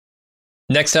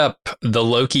 Next up, the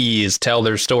Lokis tell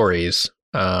their stories.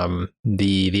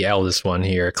 The eldest one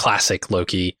here, classic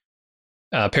Loki,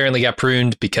 apparently got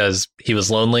pruned because he was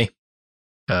lonely.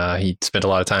 He spent a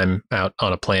lot of time out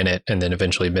on a planet and then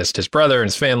eventually missed his brother and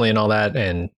his family and all that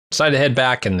and decided to head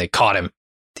back, and they caught him.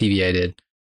 TVA did.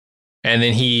 And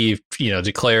then he,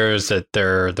 declares that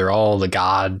they're all the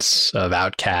gods of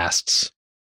outcasts.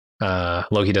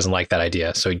 Loki doesn't like that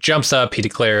idea. So he jumps up, he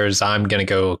declares, I'm going to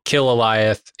go kill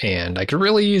Alioth, and I could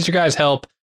really use your guys' help.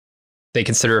 They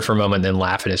consider it for a moment, then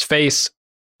laugh in his face.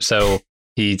 So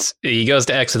he goes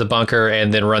to exit the bunker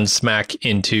and then runs smack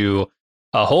into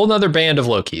a whole nother band of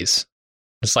Lokis.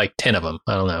 It's like 10 of them.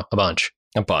 I don't know. A bunch.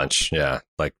 Yeah.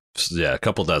 A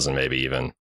couple dozen, maybe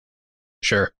even.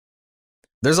 Sure.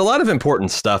 There's a lot of important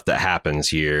stuff that happens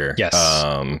here. Yes.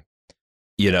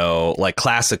 Like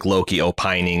classic Loki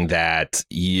opining that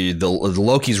the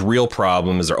Loki's real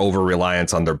problem is their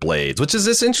over-reliance on their blades, which is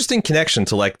this interesting connection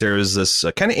to like there's this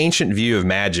kind of ancient view of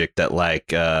magic that like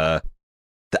the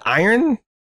iron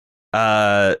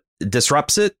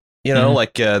disrupts it.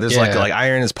 There's like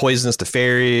iron is poisonous to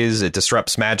fairies. It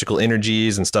disrupts magical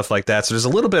energies and stuff like that. So there's a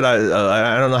little bit.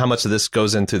 I don't know how much of this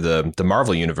goes into the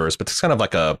Marvel universe, but it's kind of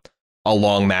like a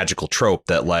long magical trope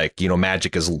that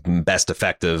magic is best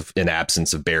effective in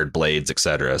absence of bared blades,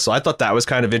 etc. So I thought that was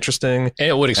kind of interesting. And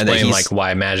it would explain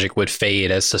why magic would fade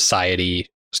as society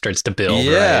starts to build.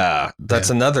 Yeah, right?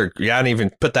 That's another. Yeah, I didn't even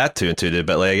put that two and two,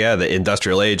 but the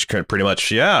industrial age pretty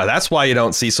much. Yeah, that's why you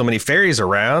don't see so many fairies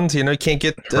around. You can't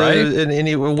get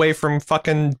any away from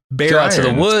fucking bare. Go out to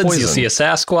the woods. You'll see a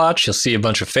Sasquatch. You'll see a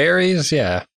bunch of fairies.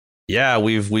 Yeah,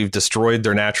 we've destroyed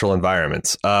their natural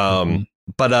environments.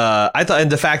 But I thought, and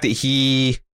the fact that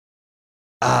he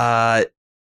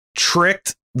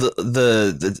tricked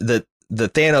the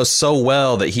Thanos so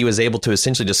well that he was able to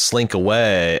essentially just slink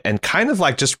away and kind of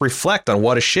like just reflect on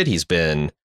what a shit he's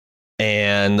been.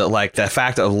 And like the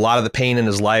fact that a lot of the pain in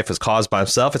his life is caused by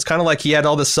himself. It's kind of like he had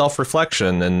all this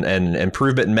self-reflection and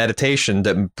improvement and meditation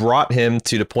that brought him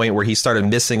to the point where he started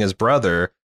missing his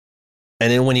brother. And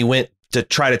then when he went to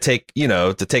try to take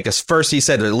us first, he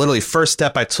said, literally first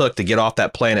step I took to get off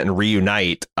that planet and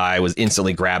reunite, I was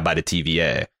instantly grabbed by the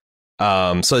TVA.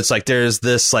 So it's like there's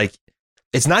this like,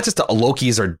 it's not just the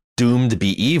Lokis are doomed to be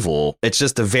evil. It's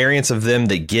just the variants of them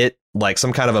that get like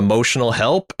some kind of emotional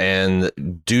help and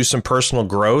do some personal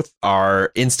growth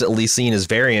are instantly seen as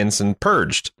variants and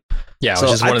purged. Yeah, so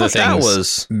which is one of the things that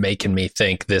was making me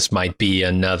think this might be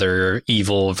another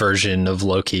evil version of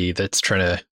Loki that's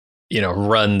trying to,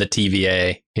 run the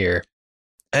TVA here.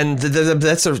 And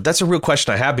that's a real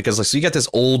question I have, because so you got this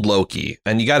old Loki,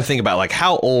 and you got to think about like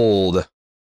how old.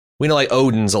 We know like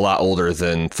Odin's a lot older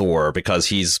than Thor because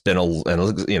he's been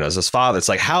as his father. It's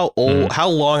like how old, how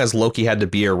long has Loki had to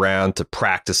be around to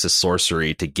practice his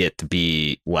sorcery to get to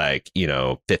be like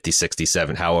 50,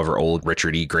 67, however old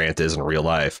Richard E. Grant is in real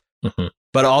life. Mm-hmm.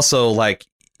 But also like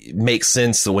it makes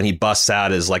sense that when he busts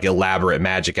out his like elaborate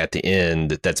magic at the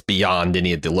end that's beyond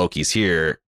any of the Lokis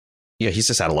here. He's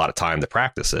just had a lot of time to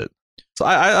practice it. So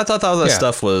I thought that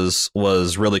stuff was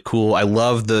really cool. I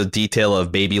love the detail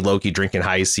of baby Loki drinking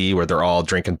High C, where they're all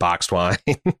drinking boxed wine.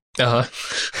 But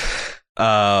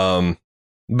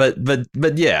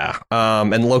yeah.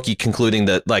 And Loki concluding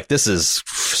that like this is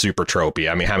super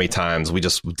tropey. I mean, how many times we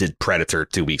just did Predator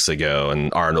 2 weeks ago,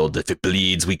 and Arnold, if it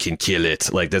bleeds, we can kill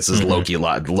it. Like this is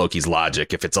Loki's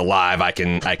logic. If it's alive, I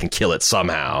can kill it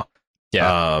somehow.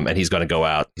 Yeah. And he's going to go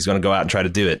out. He's going to go out and try to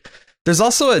do it. There's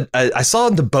also I saw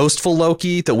in the boastful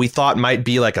Loki that we thought might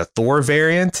be like a Thor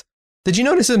variant. Did you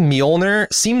notice that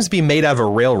Mjolnir seems to be made out of a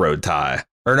railroad tie?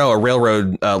 Or no, a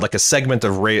railroad, like a segment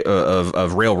of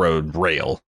railroad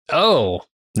rail. Oh,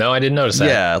 no, I didn't notice that.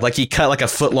 Yeah, like he cut like a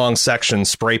foot-long section,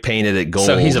 spray painted it gold.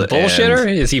 So he's a bullshitter?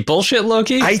 Is he bullshit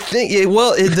Loki? I think,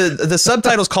 the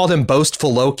subtitles called him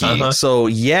Boastful Loki. Uh-huh. So,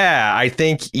 yeah, I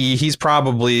think he's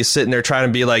probably sitting there trying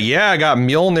to be like, yeah, I got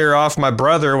Mjolnir off my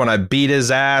brother when I beat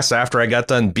his ass after I got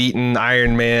done beating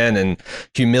Iron Man and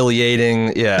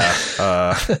humiliating.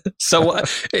 Yeah. So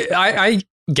I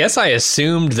guess I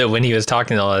assumed that when he was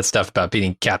talking all that stuff about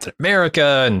beating Captain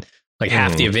America and like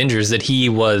half the Avengers, that he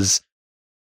was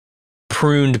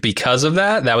pruned because of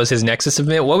that. That was his Nexus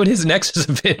event. What would his Nexus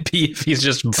event be if he's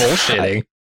just bullshitting?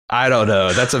 I don't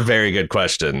know. That's a very good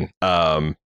question.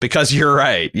 Because you're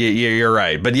right. You're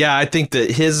right. But yeah, I think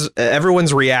that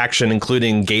everyone's reaction,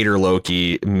 including Gator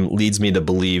Loki, leads me to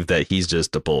believe that he's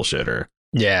just a bullshitter.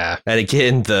 Yeah. And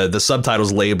again, the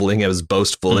subtitles labeling him as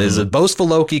boastful. Is it Boastful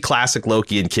Loki, Classic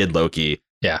Loki, and Kid Loki?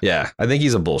 Yeah. Yeah. I think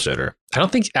he's a bullshitter. I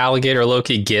don't think Alligator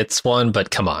Loki gets one,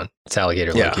 but come on. It's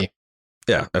Alligator Loki.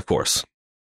 Yeah, of course.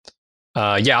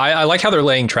 I like how they're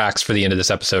laying tracks for the end of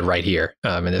this episode right here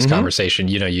in this conversation.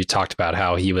 You know, you talked about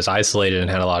how he was isolated and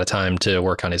had a lot of time to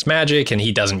work on his magic, and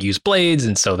he doesn't use blades.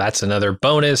 And so that's another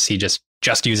bonus. He just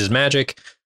uses magic.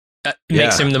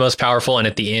 Makes him the most powerful. And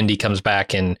at the end, he comes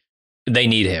back and they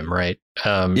need him. Right.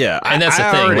 And that's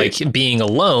the thing. Like being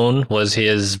alone was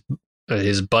his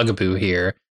bugaboo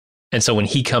here. And so when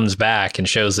he comes back and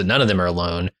shows that none of them are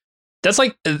alone, that's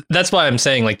why I'm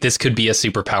saying like this could be a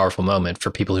super powerful moment for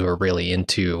people who are really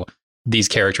into these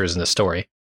characters in the story.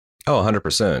 Oh,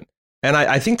 100%. And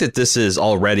I think that this is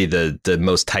already the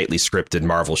most tightly scripted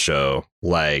Marvel show.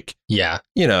 Like, yeah,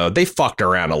 you know, they fucked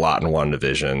around a lot in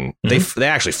WandaVision. They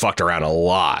actually fucked around a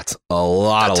lot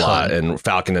in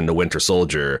Falcon and the Winter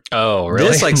Soldier. Oh, really?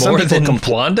 This, like, more some people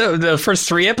than Wanda? The first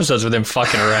 3 episodes were them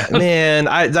fucking around. Man,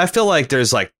 I feel like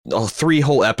there's like 3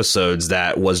 whole episodes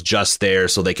that was just there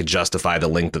so they could justify the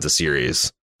length of the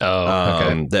series. Oh,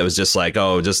 okay. That was just like,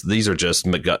 these are just,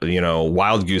 you know,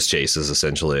 wild goose chases,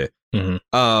 essentially.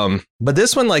 But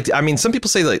this one, like, I mean, some people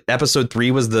say like episode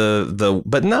 3 was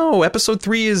but no, episode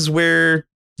 3 is where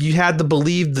you had to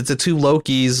believe that the 2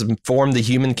 Lokis formed the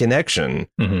human connection.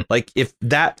 Like, if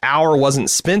that hour wasn't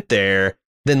spent there,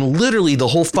 then literally the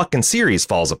whole fucking series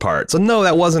falls apart. So no,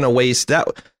 that wasn't a waste.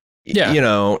 You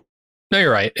know. No,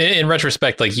 you're right. In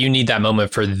retrospect, like, you need that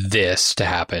moment for this to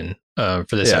happen, for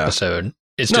this episode.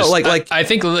 It's just I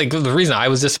think like the reason I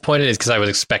was disappointed is because I was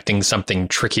expecting something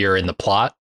trickier in the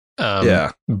plot.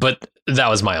 But that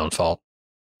was my own fault.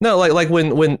 No, like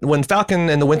when Falcon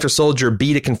and the Winter Soldier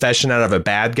beat a confession out of a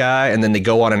bad guy, and then they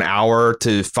go on an hour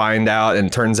to find out,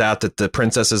 and turns out that the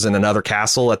princess is in another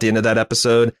castle at the end of that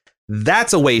episode.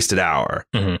 That's a wasted hour.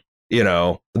 You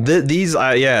know,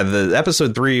 the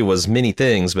episode 3 was many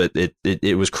things, but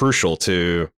it was crucial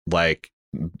to like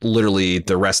literally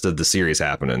the rest of the series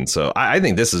happening. So I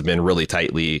think this has been really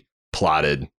tightly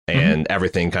plotted and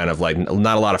everything kind of like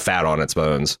not a lot of fat on its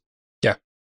bones. Yeah,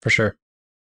 for sure.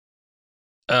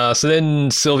 So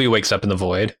then Sylvie wakes up in the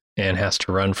void and has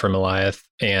to run from Alioth,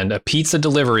 and a pizza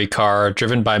delivery car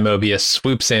driven by Mobius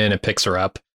swoops in and picks her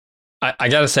up. I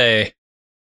gotta say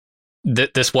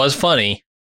that this was funny,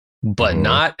 but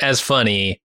not as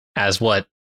funny as what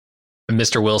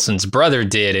Mr. Wilson's brother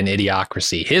did in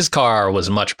Idiocracy. His car was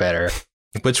much better.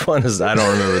 Which one is? I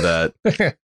don't remember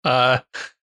that.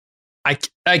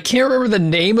 I can't remember the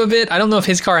name of it. I don't know if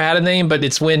his car had a name, but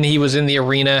it's when he was in the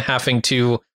arena having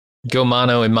to go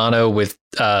mano a mano with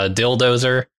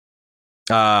Dildozer.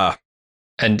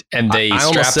 And they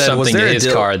strap something to his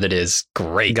car that is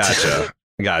great. Gotcha.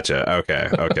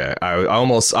 Okay. I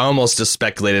almost just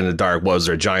speculated in the dark. Was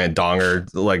there a giant donger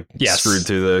like screwed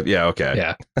through the? Yeah. Okay.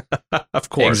 Yeah. Of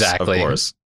course. Exactly. Of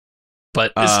course.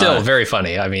 But it's still very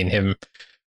funny. I mean, him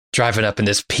driving up in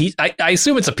this pizza. I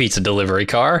assume it's a pizza delivery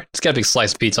car. It's got a big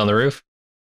slice of pizza on the roof.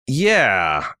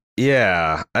 Yeah.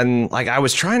 And like I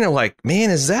was trying to like, man,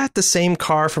 is that the same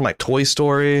car from like Toy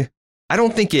Story? I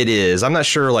don't think it is. I'm not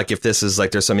sure like if this is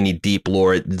like there's so many deep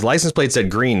lore. The license plate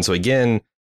said green, so again.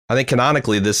 I think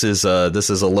canonically this is a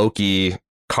Loki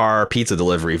car pizza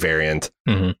delivery variant,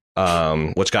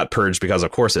 which got purged because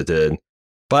of course it did.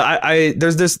 But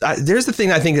there's the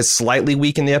thing I think is slightly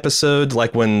weak in the episode,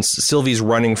 like when Sylvie's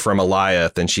running from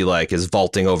Alioth and she like is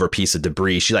vaulting over a piece of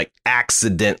debris, she like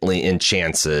accidentally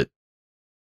enchants it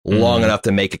long enough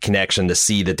to make a connection to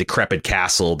see the decrepit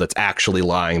castle that's actually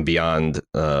lying beyond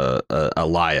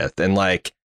Alioth, and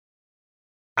like.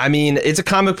 I mean, it's a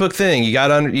comic book thing. You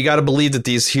gotta believe that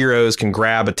these heroes can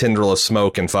grab a tendril of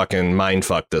smoke and fucking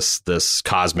mindfuck this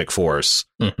cosmic force.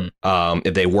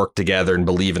 If they work together and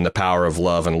believe in the power of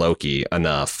love and Loki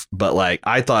enough. But like,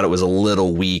 I thought it was a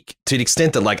little weak to the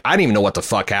extent that like I didn't even know what the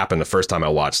fuck happened the first time I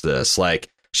watched this. Like,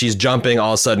 she's jumping,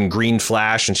 all of a sudden green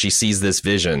flash, and she sees this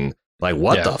vision. Like,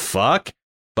 what the fuck?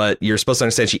 But you're supposed to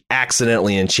understand she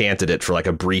accidentally enchanted it for like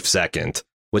a brief second,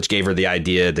 which gave her the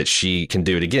idea that she can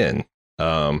do it again.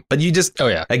 But you just,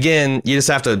 again, you just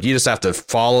have to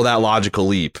follow that logical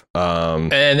leap.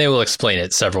 And they will explain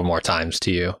it several more times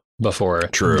to you before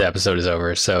the episode is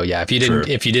over. So yeah, if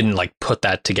you didn't like put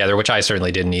that together, which I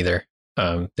certainly didn't either,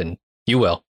 then you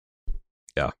will.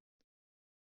 Yeah.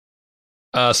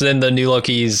 So then the new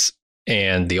Lokis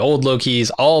and the old Lokis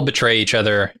all betray each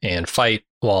other and fight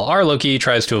while our Loki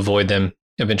tries to avoid them.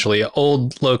 Eventually,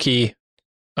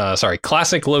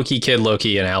 classic Loki, Kid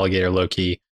Loki, and Alligator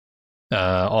Loki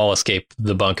all escape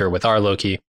the bunker with our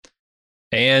Loki,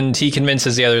 and he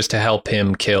convinces the others to help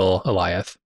him kill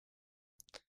Alioth.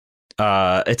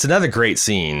 It's another great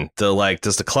scene. The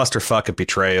clusterfuck of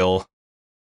betrayal.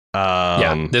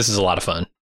 This is a lot of fun.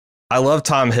 I love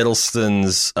Tom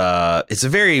Hiddleston's. It's a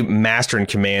very Master and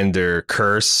Commander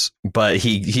curse, but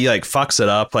he like fucks it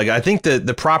up. Like, I think that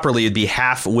the properly would be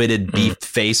half-witted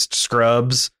beef-faced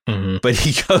scrubs, but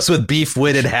he goes with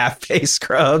beef-witted half-faced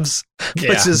scrubs,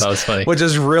 that was funny. Which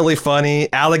is really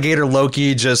funny. Alligator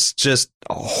Loki just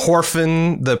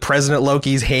horfing the President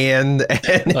Loki's hand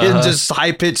and just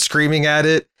high-pitched screaming at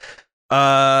it.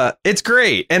 It's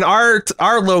great. And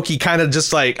our Loki kind of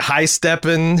just like high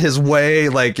stepping his way,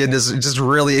 like in this just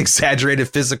really exaggerated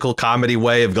physical comedy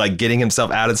way of like getting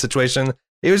himself out of the situation.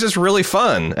 It was just really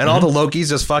fun. And all the Lokis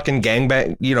just fucking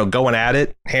gangbang, going at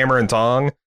it, hammer and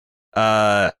tong.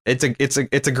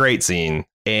 It's a great scene.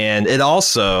 And it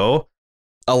also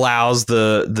allows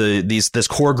this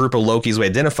core group of Lokis we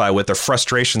identify with, their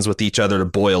frustrations with each other to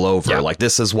boil over. Yeah. Like,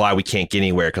 this is why we can't get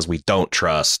anywhere, because we don't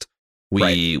trust.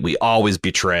 We always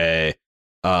betray.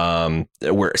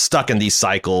 We're stuck in these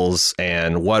cycles,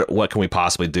 and what can we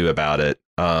possibly do about it?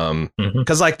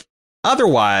 Because like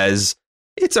otherwise,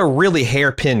 it's a really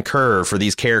hairpin curve for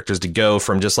these characters to go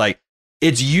from just like,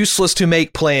 it's useless to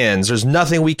make plans, there's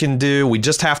nothing we can do, we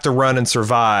just have to run and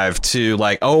survive, to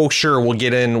like, oh sure, we'll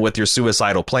get in with your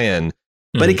suicidal plan.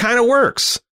 But it kind of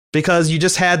works because you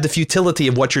just had the futility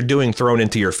of what you're doing thrown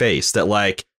into your face. That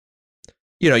like,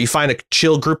 you find a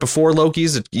chill group of 4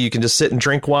 Lokis that you can just sit and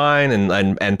drink wine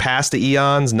and pass the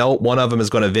eons. No, one of them is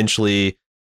going to eventually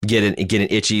get an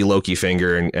itchy Loki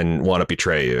finger and want to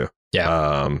betray you.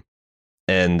 Yeah.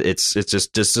 And it's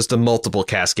just the multiple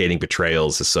cascading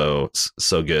betrayals is so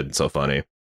good and so funny.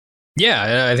 Yeah,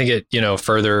 and I think it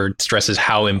further stresses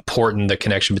how important the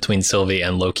connection between Sylvie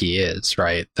and Loki is,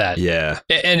 right?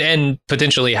 And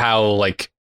potentially how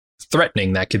like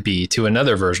threatening that could be to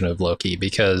another version of Loki,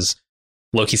 because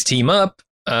Lokis team up,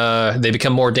 they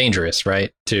become more dangerous,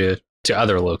 right, to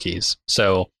other Lokis.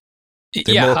 So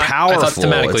they're more powerful. I thought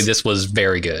thematically this was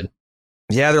very good.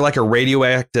 Yeah, they're like a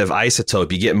radioactive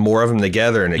isotope. You get more of them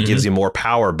together and it gives you more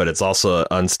power, but it's also an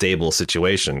unstable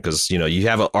situation because, you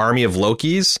have an army of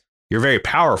Lokis. You're very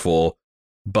powerful,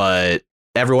 but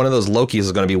every one of those Lokis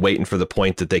is going to be waiting for the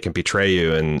point that they can betray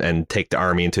you and take the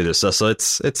army into their stuff. So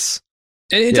it's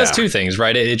It does two things,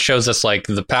 right? It shows us like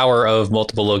the power of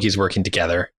multiple Lokis working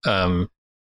together. And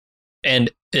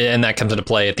that comes into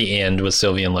play at the end with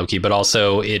Sylvie and Loki, but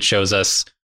also it shows us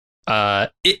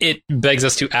it begs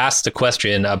us to ask the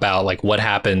question about like what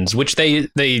happens, which they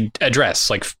address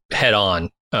like head on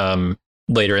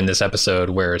later in this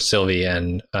episode, where Sylvie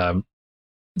and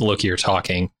Loki are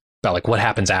talking about like what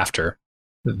happens after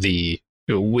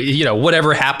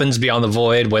whatever happens beyond the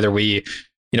void, whether we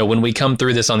when we come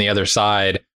through this on the other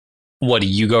side, what do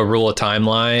you go rule a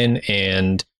timeline?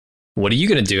 And what are you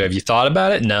going to do? Have you thought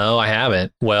about it? No, I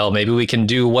haven't. Well, maybe we can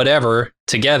do whatever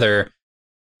together.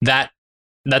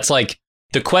 That's like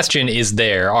the question is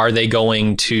there. Are they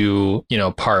going to,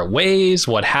 part ways?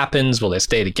 What happens? Will they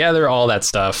stay together? All that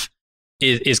stuff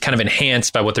is kind of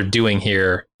enhanced by what they're doing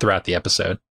here throughout the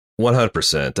episode.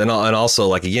 100%. And also,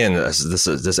 like, again,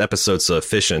 this episode's so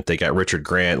efficient. They got Richard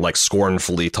Grant like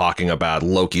scornfully talking about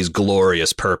Loki's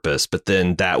glorious purpose, but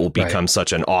then that will become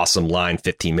such an awesome line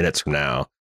 15 minutes from now.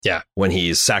 Yeah. When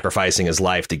he's sacrificing his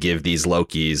life to give these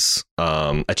Lokis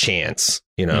a chance,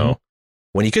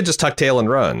 when he could just tuck tail and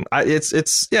run.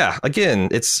 It's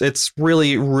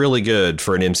really, really good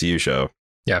for an MCU show.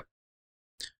 Yeah.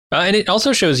 And it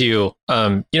also shows you,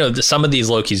 some of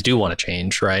these Lokis do want to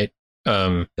change, right?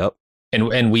 Yep.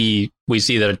 And we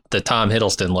see that the Tom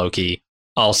Hiddleston Loki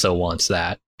also wants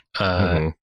that.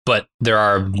 But but there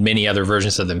are many other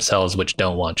versions of themselves which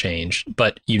don't want change.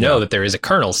 But you know that there is a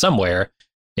kernel somewhere,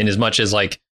 in as much as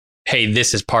like, hey,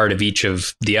 this is part of each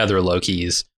of the other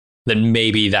Lokis, then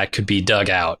maybe that could be dug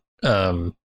out,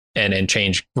 and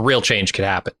real change could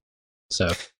happen. So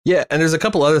yeah, and there's a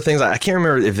couple other things. I can't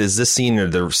remember if it's this scene or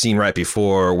the scene right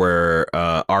before where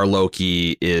our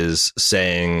Loki is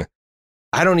saying,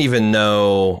 I don't even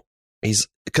know. He's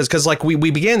because like we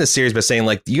began the series by saying,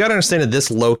 like, you got to understand that this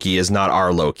Loki is not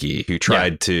our Loki who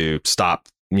tried to stop,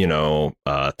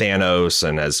 Thanos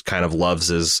and has kind of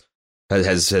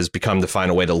has become to find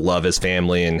a way to love his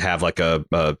family and have like a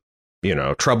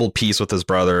troubled peace with his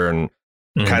brother and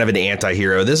kind of an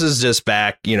anti-hero. This is just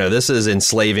back, this is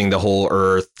enslaving the whole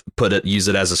earth, use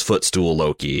it as his footstool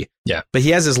Loki. Yeah. But he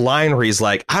has this line where he's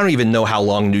like, I don't even know how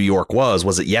long New York was.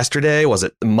 Was it yesterday? Was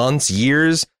it months,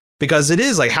 years? Because it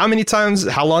is like, how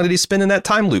long did he spend in that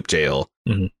time loop jail?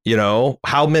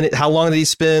 How long did he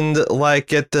spend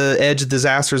like at the edge of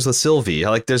disasters with Sylvie?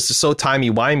 Like, there's just so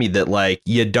timey-wimey that like,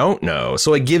 you don't know.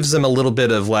 So it gives them a little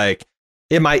bit of like,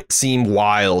 it might seem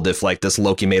wild if like this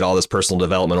Loki made all this personal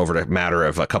development over a matter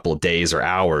of a couple of days or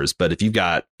hours. But if you've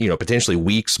got, potentially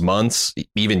weeks, months,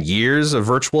 even years of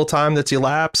virtual time that's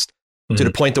elapsed to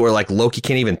the point that where like Loki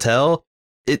can't even tell,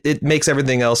 it makes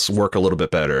everything else work a little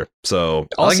bit better. So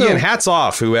also, again, hats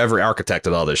off whoever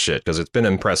architected all this shit, because it's been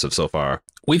impressive so far.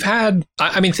 We've had,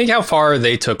 think how far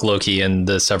they took Loki in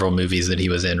the several movies that he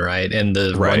was in, right? And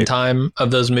the runtime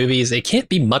of those movies, it can't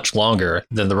be much longer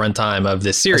than the runtime of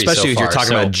this series. Especially if you're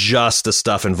talking about just the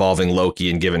stuff involving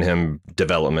Loki and giving him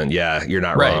development. Yeah, you're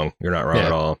not wrong. You're not wrong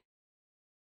at all.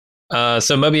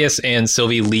 So Mobius and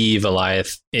Sylvie leave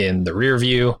Alioth in the rear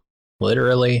view,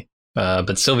 literally.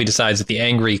 But Sylvie decides that the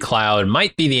angry cloud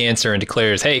might be the answer and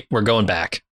declares, hey, we're going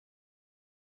back.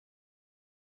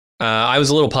 I was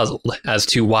a little puzzled as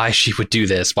to why she would do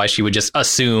this, why she would just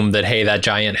assume that, hey, that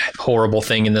giant horrible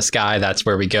thing in the sky, that's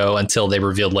where we go, until they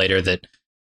revealed later that,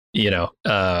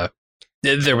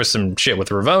 there was some shit with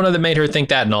Ravonna that made her think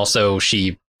that, and also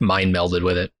she mind melded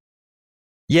with it.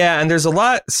 Yeah, and there's a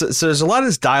lot. So there's a lot of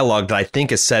this dialogue that I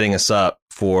think is setting us up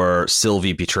for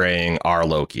Sylvie betraying our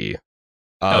Loki.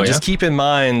 Just keep in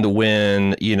mind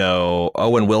when,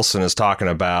 Owen Wilson is talking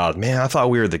about, man, I thought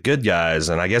we were the good guys.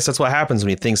 And I guess that's what happens when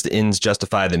he thinks the ends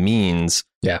justify the means.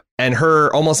 Yeah. And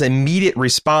her almost immediate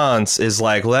response is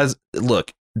like,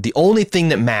 look, the only thing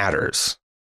that matters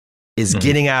is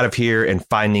getting out of here and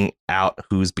finding out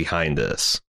who's behind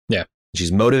us. Yeah.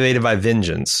 She's motivated by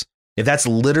vengeance. If that's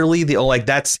literally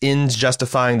that's ends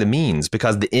justifying the means,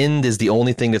 because the end is the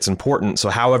only thing that's important. So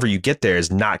however you get there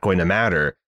is not going to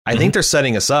matter. I think they're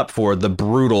setting us up for the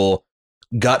brutal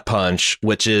gut punch,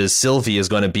 which is Sylvie is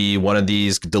going to be one of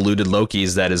these deluded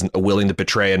Lokis that is willing to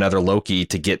betray another Loki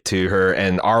to get to her.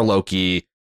 And our Loki,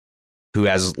 who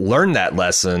has learned that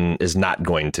lesson, is not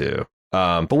going to.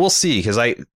 But we'll see, because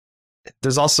I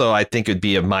think it'd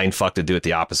be a mind fuck to do it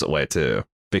the opposite way, too,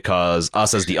 because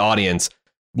us as the audience,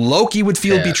 Loki would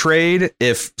feel betrayed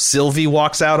if Sylvie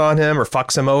walks out on him or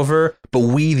fucks him over. But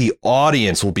we, the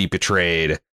audience, will be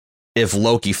betrayed if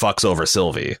Loki fucks over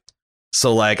Sylvie.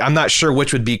 So like, I'm not sure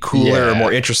which would be cooler or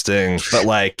more interesting, but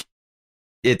like,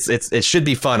 it should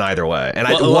be fun either way. And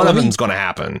one of them's going to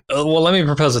happen. Well, let me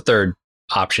propose a third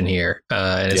option here.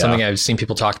 And it's something I've seen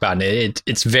people talk about, and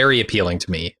it's very appealing to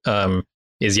me.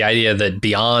 Is the idea that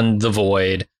beyond the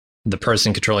void, the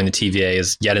person controlling the TVA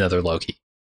is yet another Loki.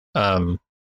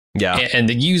 And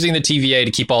using the TVA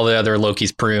to keep all the other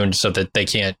Lokis pruned so that they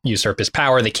can't usurp his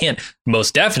power. They can't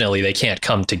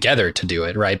come together to do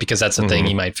it, right? Because that's the thing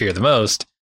he might fear the most.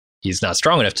 He's not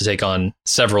strong enough to take on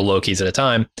several Lokis at a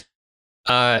time.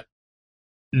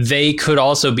 They could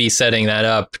also be setting that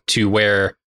up to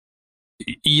where,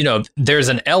 there's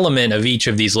an element of each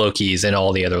of these Lokis in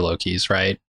all the other Lokis,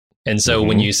 right? And so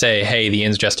when you say, hey, the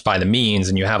ends justify the means,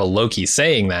 and you have a Loki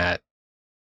saying that,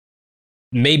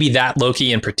 maybe that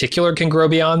Loki in particular can grow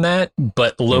beyond that,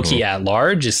 but Loki at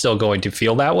large is still going to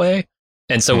feel that way.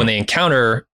 And so when they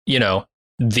encounter, the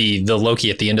Loki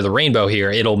at the end of the rainbow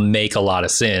here, it'll make a lot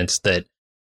of sense that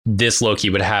this Loki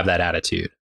would have that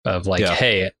attitude of like,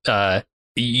 hey,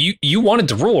 you wanted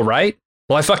to rule, right?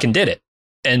 Well, I fucking did it.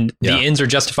 And the ends are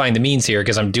justifying the means here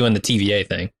because I'm doing the TVA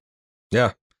thing.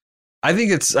 Yeah. I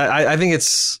think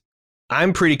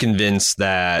I'm pretty convinced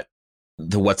that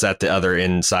what's at the other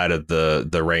inside of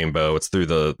the rainbow, it's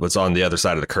through what's on the other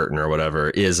side of the curtain or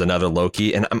whatever, is another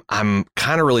Loki. And I'm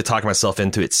kind of really talking myself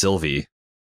into it, Sylvie,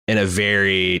 in a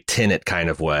very Tenet kind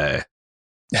of way.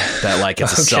 That like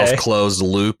it's a self-closed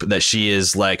loop, that she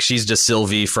is like, she's just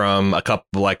Sylvie from a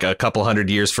couple hundred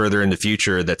years further in the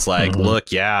future. That's like,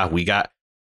 look, we got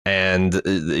And,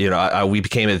 we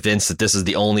became convinced that this is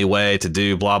the only way to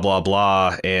do blah, blah,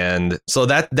 blah. And so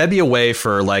that'd be a way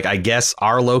for, like, I guess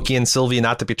our Loki and Sylvie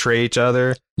not to betray each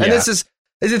other. Yeah.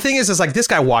 And the thing is like, this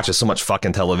guy watches so much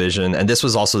fucking television. And this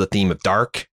was also the theme of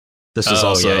Dark. This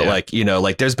was like,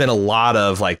 like there's been a lot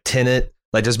of like Tenet.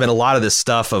 Like there's been a lot of this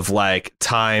stuff of like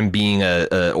time being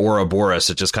a Ouroboros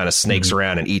that just kind of snakes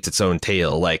around and eats its own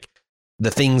tail. Like, the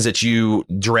things that you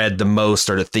dread the most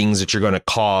are the things that you're going to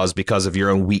cause because of your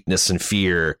own weakness and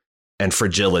fear and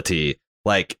fragility.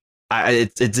 Like,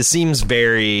 it just seems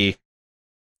very,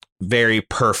 very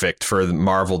perfect for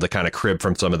Marvel to kind of crib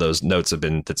from some of those notes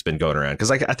that's been going around.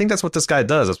 Because I think that's what this guy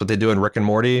does. That's what they do in Rick and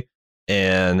Morty,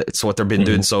 and it's what they've been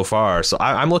doing so far. So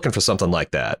I'm looking for something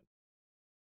like that.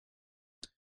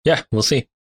 Yeah, we'll see.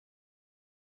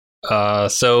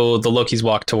 So the Lokis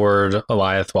walk toward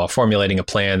Alioth while formulating a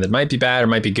plan that might be bad or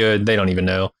might be good. They don't even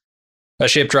know. A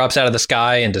ship drops out of the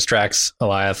sky and distracts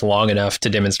Alioth long enough to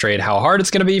demonstrate how hard it's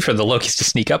going to be for the Lokis to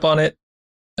sneak up on it.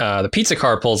 The pizza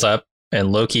car pulls up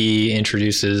and Loki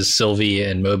introduces Sylvie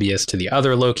and Mobius to the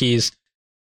other Lokis.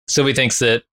 Sylvie thinks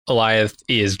that Alioth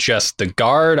is just the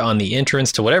guard on the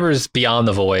entrance to whatever's beyond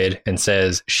the void and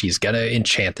says she's going to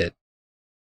enchant it.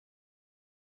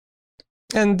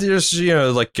 And there's,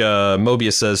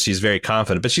 Mobius says she's very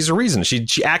confident, but she's a reason. She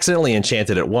accidentally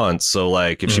enchanted it once. So,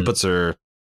 like, if she puts a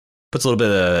little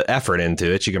bit of effort into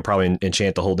it, she can probably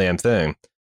enchant the whole damn thing.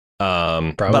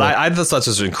 But I just thought this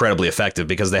was incredibly effective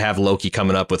because they have Loki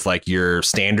coming up with, like, your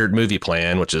standard movie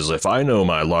plan, which is, if I know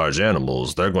my large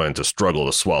animals, they're going to struggle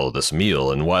to swallow this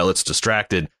meal. And while it's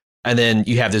distracted, and then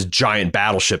you have this giant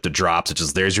battleship that drops, which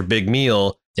is, there's your big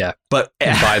meal. Yeah. But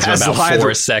it buys him about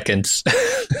 4 seconds.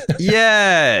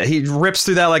 Yeah, he rips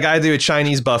through that like I do a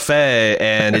Chinese buffet,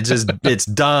 and it's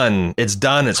done. It's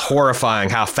done. It's horrifying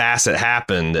how fast it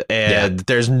happened, and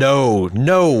there's no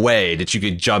way that you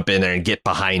could jump in there and get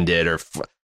behind it, or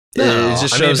it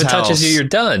just shows if it touches you, you're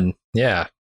done. Yeah,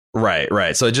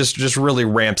 right. So it just really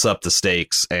ramps up the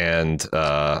stakes, and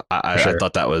I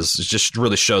thought that was just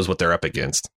really shows what they're up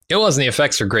against. It wasn't. The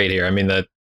effects are great here. I mean,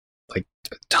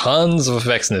 tons of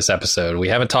effects in this episode. We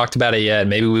haven't talked about it yet.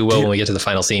 Maybe we will when we get to the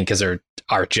final scene, because there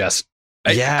are just...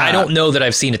 I don't know that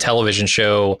I've seen a television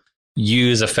show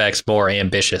use effects more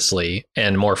ambitiously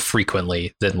and more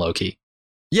frequently than Loki.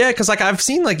 Yeah, because I've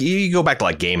seen you go back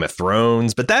to Game of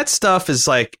Thrones, but that stuff is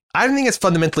I think it's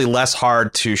fundamentally less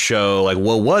hard to show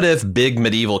what if big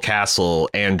medieval castle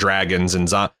and dragons and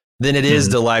zombies than it is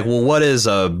to what does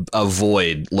a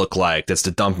void look like? That's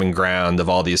the dumping ground of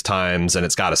all these times, and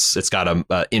it's got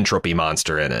a entropy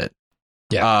monster in it.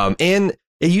 Yeah, and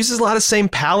it uses a lot of same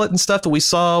palette and stuff that we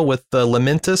saw with the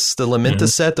Lamentis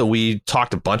set that we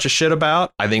talked a bunch of shit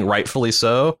about. I think rightfully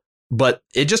so, but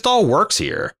it just all works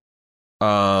here.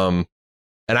 And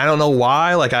I don't know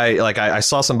why. I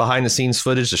saw some behind the scenes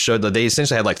footage that showed that they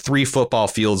essentially had 3 football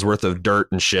fields worth of dirt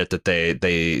and shit that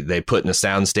they put in a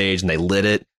soundstage, and they lit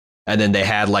it. And then they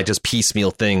had just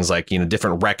piecemeal things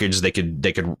different wreckage they could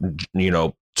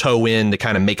tow in to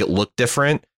kind of make it look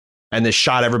different. And they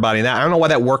shot everybody in that. I don't know why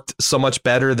that worked so much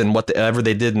better than whatever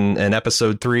they did in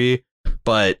episode 3.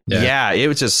 But yeah, it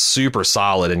was just super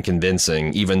solid and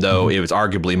convincing, even though it was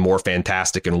arguably more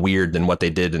fantastic and weird than what they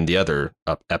did in the other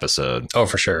episode. Oh,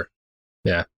 for sure.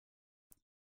 Yeah.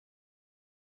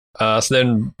 So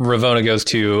then Ravonna goes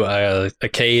to a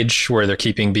cage where they're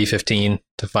keeping B-15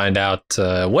 to find out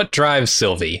what drives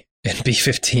Sylvie. And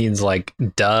B-15's like,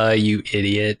 duh, you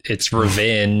idiot. It's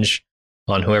revenge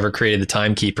on whoever created the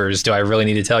Timekeepers. Do I really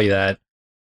need to tell you that?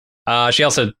 She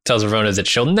also tells Ravonna that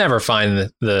she'll never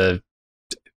find the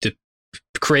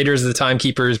creators of the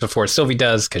Timekeepers before Sylvie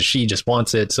does, because she just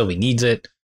wants it. Sylvie needs it.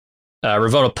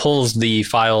 Ravonna pulls the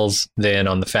files then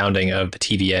on the founding of the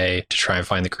TVA to try and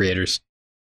find the creators.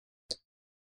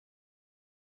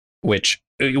 Which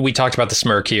we talked about the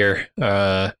smirk here,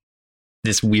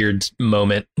 this weird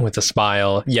moment with a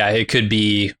smile. Yeah, it could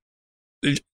be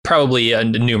probably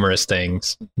numerous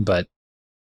things, but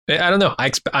I don't know.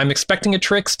 I'm expecting a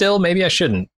trick still. Maybe I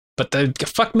shouldn't. But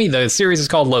fuck me, the series is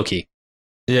called Loki.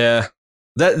 Yeah,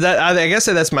 I guess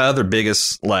that's my other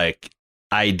biggest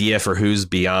idea for who's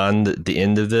beyond the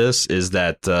end of this is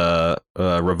that Ravonna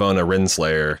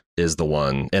Renslayer is the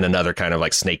one, and another kind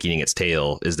of snake eating its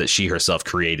tail is that she herself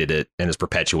created it and has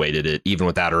perpetuated it even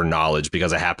without her knowledge,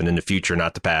 because it happened in the future,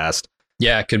 not the past.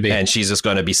 Yeah, it could be. And she's just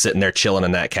going to be sitting there chilling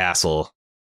in that castle.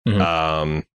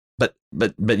 Mm-hmm.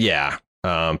 But yeah.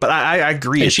 But I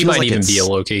agree. And she might even be a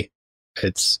Loki.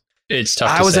 It's tough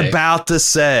to say. I was about to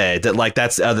say that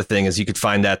that's the other thing is you could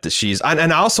find out that she's,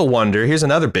 and I also wonder, here's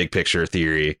another big picture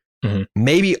theory. Mm-hmm.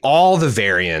 Maybe all the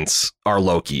variants are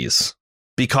Lokis,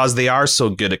 because they are so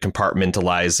good at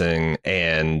compartmentalizing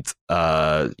and,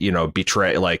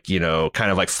 betray, like,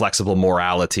 kind of like flexible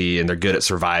morality, and they're good at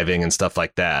surviving and stuff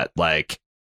like that. Like,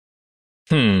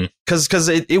 because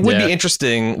it would be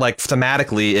interesting, like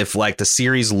thematically, if like the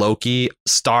series Loki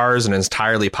stars and is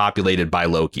entirely populated by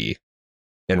Loki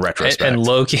in retrospect. And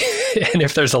Loki, and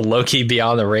if there's a Loki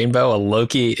beyond the rainbow, a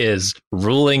Loki is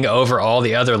ruling over all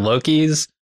the other Lokis.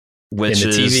 Which in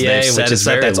the is, TVA, which is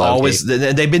very that's Loki. always,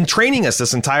 they've been training us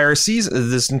this entire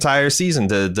season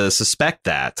to suspect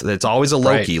that it's always a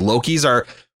Loki. Right. Lokis are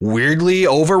weirdly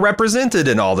overrepresented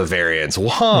in all the variants.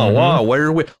 Wow, what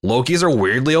are we? Lokis are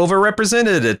weirdly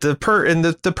overrepresented at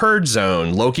the purge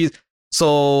zone. Loki.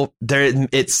 So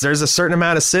there's a certain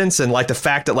amount of sense, and like the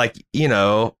fact that like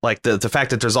the fact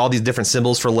that there's all these different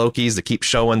symbols for Lokis that keep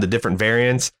showing the different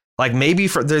variants. Like maybe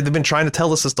they've been trying to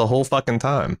tell us this the whole fucking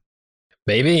time.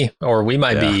 Maybe, or we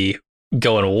might be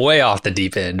going way off the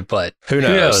deep end, but who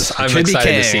knows? I'm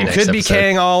excited to see next episode. Could be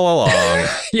Kang all along.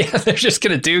 Yeah, they're just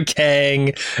going to do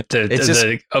Kang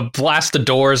to blast the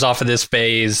doors off of this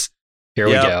phase. Here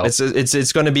we go.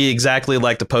 It's going to be exactly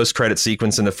like the post-credit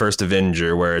sequence in the first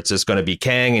Avenger, where it's just going to be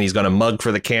Kang and he's going to mug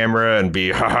for the camera and be,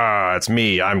 haha, it's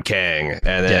me, I'm Kang.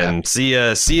 And then see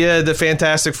ya the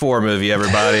Fantastic Four movie,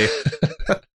 everybody.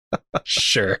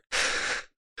 Sure.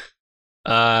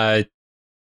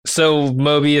 So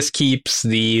Mobius keeps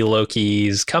the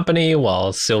Loki's company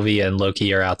while Sylvie and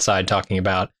Loki are outside talking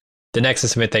about the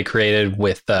Nexus event they created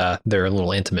with their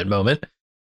little intimate moment.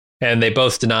 And they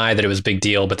both deny that it was a big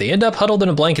deal, but they end up huddled in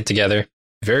a blanket together.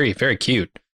 Very, very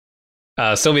cute.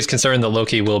 Sylvie's concerned that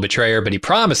Loki will betray her, but he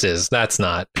promises that's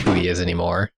not who he is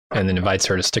anymore, and then invites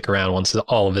her to stick around once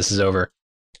all of this is over.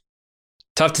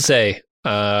 Tough to say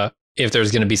if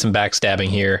there's going to be some backstabbing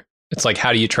here. It's like,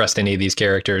 how do you trust any of these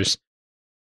characters?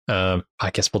 I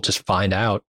guess we'll just find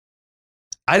out.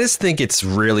 I just think it's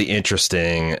really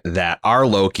interesting that our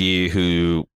Loki,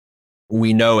 who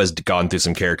we know has gone through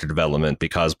some character development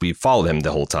because we followed him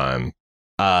the whole time,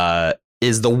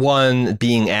 is the one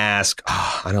being asked,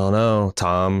 I don't know,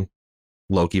 Tom,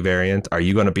 Loki variant, are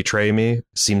you going to betray me?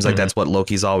 Seems like that's what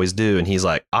Lokis always do. And he's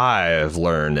like, I have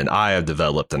learned and I have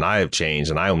developed and I have changed.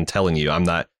 And I am telling you, I'm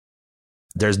not.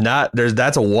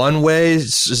 That's a one-way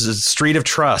street of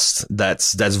trust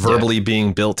that's verbally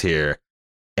being built here.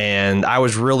 And I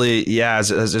was really, I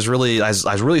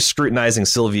was really scrutinizing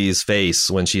Sylvie's face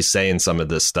when she's saying some of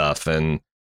this stuff. And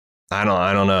I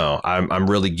don't know. I'm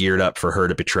really geared up for her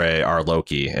to betray our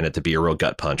Loki and it to be a real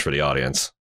gut punch for the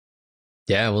audience.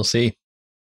 Yeah, we'll see.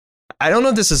 I don't know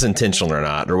if this is intentional or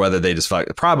not, or whether they just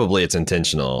probably it's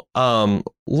intentional.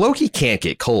 Loki can't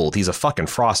get cold. He's a fucking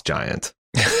frost giant.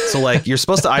 So like you're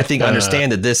supposed to, I think,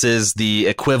 understand that this is the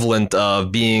equivalent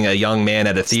of being a young man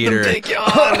at a theater. Stretch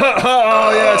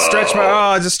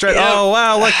my just stretch. Yep. Oh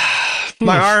wow, look,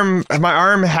 my arm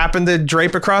happened to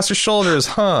drape across your shoulders,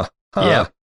 huh?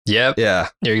 Yep. Yeah,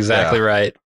 you're exactly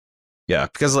right. Yeah,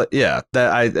 because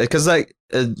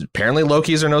apparently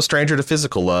Lokis are no stranger to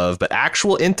physical love, but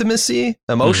actual intimacy,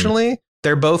 emotionally,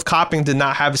 they're both copping to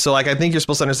not have. So like I think you're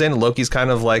supposed to understand that Loki's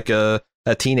kind of like a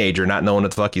teenager not knowing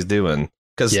what the fuck he's doing.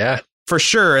 Because for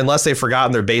sure, unless they've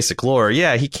forgotten their basic lore,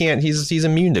 he can't. He's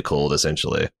immune to cold,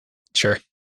 essentially. Sure.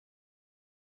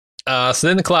 So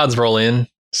then the clouds roll in.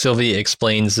 Sylvie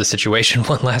explains the situation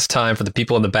one last time for the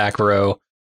people in the back row.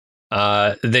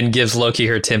 Then gives Loki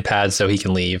her temp pad so he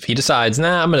can leave. He decides,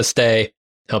 I'm going to stay,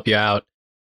 help you out.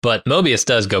 But Mobius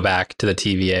does go back to the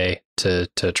TVA to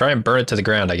try and burn it to the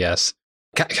ground, I guess.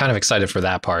 Kind of excited for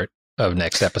that part of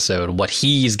next episode, what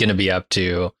he's going to be up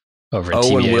to over in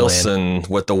Owen TVA Wilson land.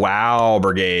 With the WoW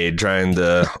Brigade trying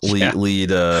to lead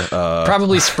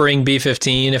probably Spring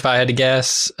B-15 if I had to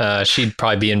guess. She'd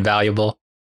probably be invaluable.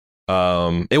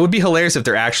 It would be hilarious if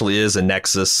there actually is a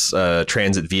Nexus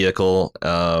transit vehicle,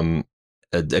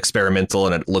 experimental,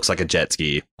 and it looks like a jet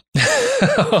ski.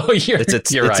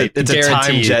 You're right. It's a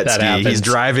time jet ski. Happens. He's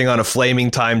driving on a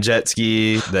flaming time jet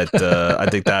ski. That I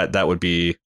think that would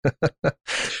be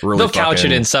really. They'll couch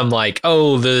it in some like,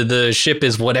 the ship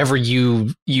is whatever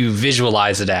you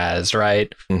visualize it as,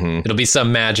 right? It'll be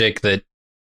some magic that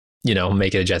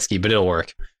make it a jet ski, but it'll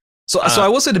work. So I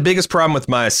will say the biggest problem with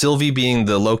my Sylvie being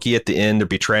the Loki at the end or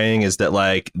betraying is that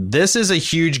like this is a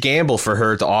huge gamble for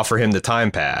her to offer him the time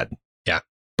pad. Yeah.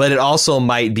 But it also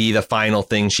might be the final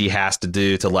thing she has to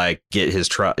do to like get his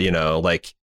trust,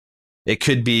 like it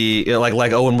could be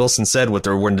like Owen Wilson said when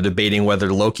they're debating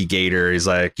whether Loki Gator, he's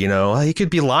like, he could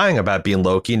be lying about being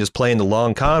Loki and just playing the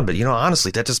long con. But,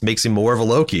 honestly, that just makes him more of a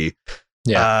Loki.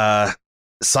 Yeah.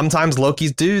 sometimes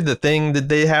Loki's do the thing that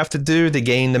they have to do to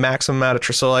gain the maximum amount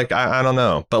of. So like, I don't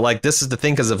know. But like, this is the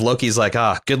thing, because if Loki's like,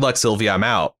 good luck, Sylvie, I'm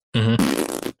out.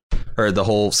 Or the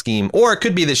whole scheme. Or it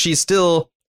could be that she's still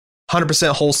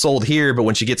 100% whole souled here, but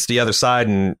when she gets to the other side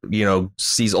and, you know,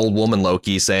 sees old woman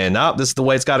Loki saying, this is the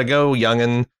way it's got to go,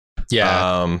 youngin'.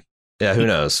 Yeah. Who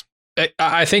knows?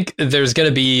 I think there's going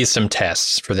to be some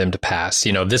tests for them to pass.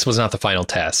 You know, this was not the final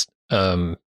test.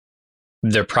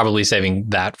 They're probably saving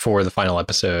that for the final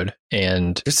episode.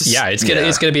 And it's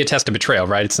gonna be a test of betrayal,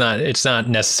 right? It's not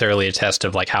necessarily a test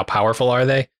of like how powerful are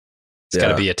they. It's got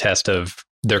to be a test of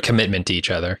their commitment to each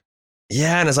other.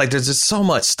 Yeah, and it's like there's just so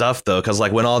much stuff though, because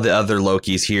like when all the other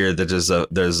Lokis hear that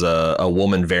there's a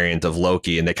woman variant of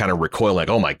Loki, and they kind of recoil like,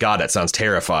 oh my god, that sounds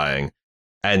terrifying.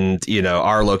 And you know,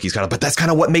 our Loki's kind of, but that's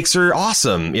kind of what makes her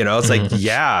awesome. You know, it's like,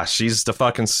 yeah, you're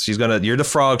the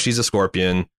frog, she's a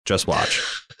scorpion. Just watch.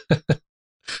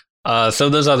 So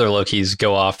those other Lokis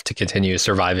go off to continue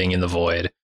surviving in the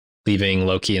void, leaving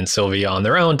Loki and Sylvie on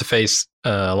their own to face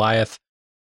Alioth.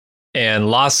 And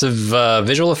lots of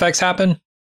visual effects happen.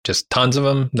 Just tons of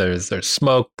them. There's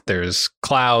smoke, there's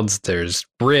clouds, there's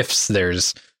rifts,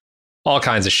 there's all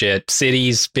kinds of shit.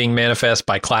 Cities being manifest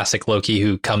by classic Loki,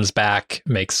 who comes back,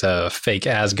 makes a fake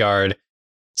Asgard,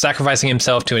 sacrificing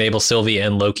himself to enable Sylvie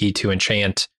and Loki to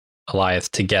enchant Alioth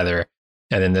together.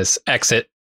 And then this exit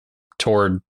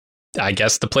toward, I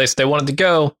guess, the place they wanted to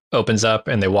go opens up,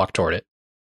 and they walk toward it.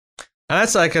 And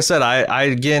that's, like I said, I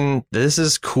again, this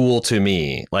is cool to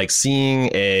me. Like seeing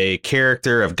a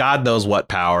character of God knows what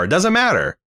power. It doesn't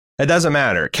matter.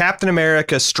 Captain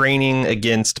America straining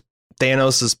against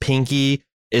Thanos' pinky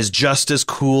is just as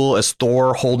cool as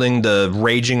Thor holding the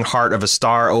raging heart of a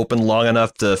star open long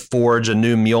enough to forge a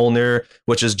new Mjolnir,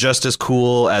 which is just as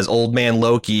cool as old man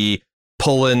Loki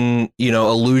pulling, you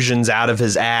know, illusions out of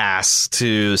his ass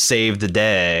to save the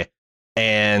day.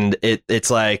 And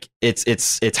it's like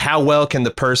it's how well can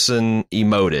the person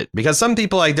emote it, because some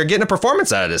people, like, they're getting a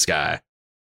performance out of this guy,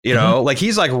 you know, like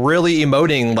he's like really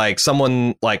emoting like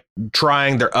someone like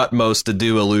trying their utmost to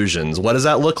do illusions. What does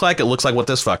that look like? It looks like what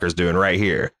this fucker's doing right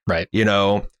here, right? You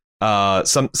know,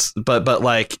 but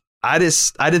like I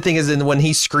did think is in when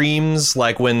he screams,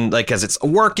 like when, like, as it's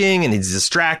working and he's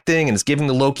distracting and it's giving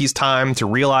the Lokis time to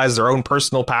realize their own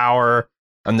personal power.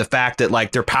 And the fact that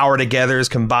like their power together is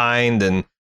combined,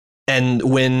 and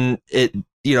when it,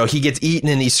 you know, he gets eaten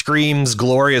and he screams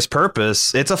glorious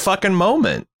purpose, it's a fucking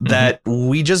moment that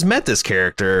we just met this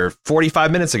character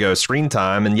 45 minutes ago, screen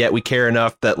time, and yet we care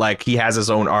enough that like he has his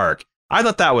own arc. I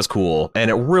thought that was cool, and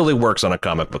it really works on a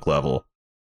comic book level.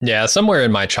 Yeah, somewhere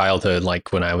in my childhood,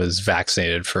 like when I was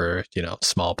vaccinated for, you know,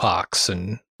 smallpox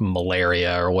and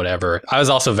malaria or whatever, I was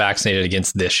also vaccinated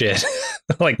against this shit.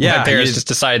 Like, my parents just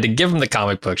decided to give him the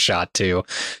comic book shot too.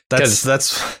 That's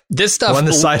this stuff. One of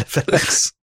the side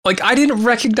effects. Like, I didn't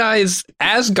recognize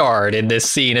Asgard in this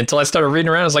scene until I started reading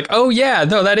around. I was like, oh yeah,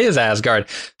 no, that is Asgard.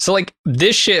 So like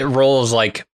this shit rolls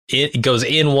like it goes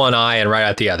in one eye and right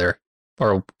out the other,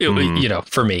 or you know,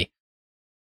 for me.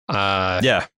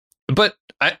 Yeah, but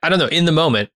I don't know. In the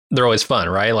moment, they're always fun,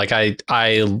 right? Like I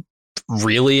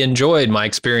really enjoyed my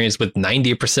experience with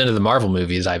 90% of the Marvel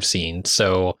movies I've seen.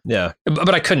 So yeah,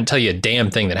 but I couldn't tell you a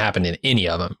damn thing that happened in any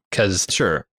of them, because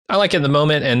sure, I like it in the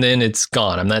moment and then it's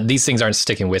gone. These things aren't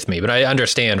sticking with me, but I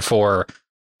understand for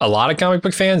a lot of comic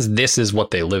book fans, this is what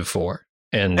they live for.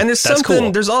 And there's that's something,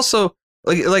 cool. There's also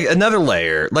like another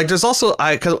layer. Like there's also,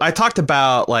 cause I talked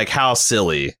about like how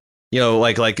silly, you know,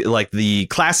 like the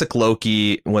classic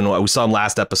Loki, when we saw him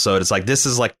last episode, it's like, this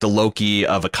is like the Loki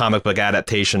of a comic book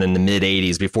adaptation in the mid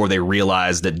 80s before they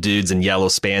realized that dudes in yellow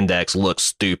spandex look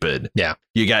stupid. Yeah.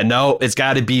 It's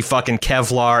got to be fucking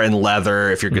Kevlar and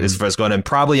leather if you're going, and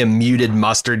probably a muted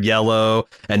mustard yellow,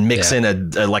 and mix in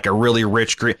a really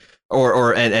rich green,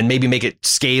 and maybe make it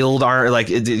scaled,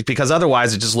 because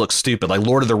otherwise it just looks stupid. Like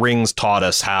Lord of the Rings taught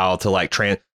us how to like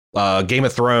Game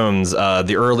of Thrones,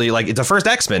 the early, like, it's the first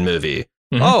X-Men movie.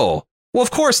 Oh, well, of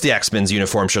course the X-Men's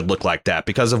uniform should look like that,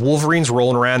 because if Wolverine's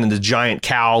rolling around in the giant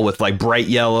cowl with like bright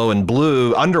yellow and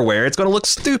blue underwear, it's going to look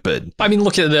stupid. I mean,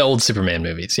 look at the old Superman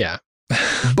movies. Yeah.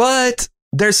 But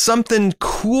there's something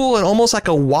cool and almost like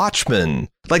a Watchmen,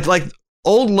 like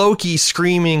old Loki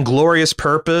screaming glorious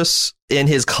purpose in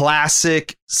his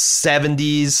classic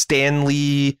 70s Stan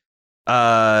Lee,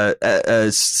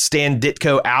 Stan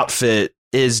Ditko outfit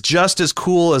is just as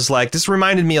cool as, like, this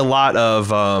reminded me a lot of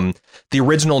the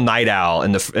original Night Owl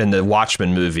in the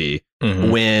Watchmen movie,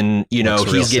 when, you know,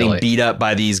 he's getting beat up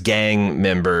by these gang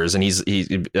members, and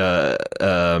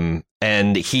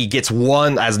and he gets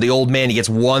one, as the old man, he gets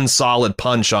one solid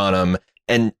punch on him,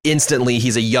 and instantly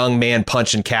he's a young man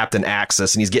punching Captain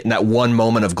Axis, and he's getting that one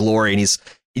moment of glory, and he's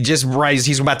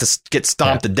about to get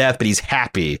stomped to death, but he's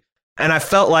happy. And I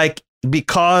felt like,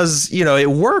 because, you know, it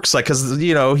works, like, because,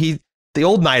 you know, the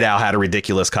old Night Owl had a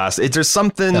ridiculous costume. There's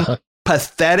something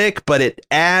pathetic, but it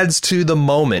adds to the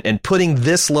moment. And putting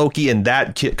this Loki in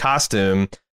that costume,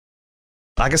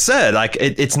 like I said, like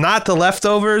it's not The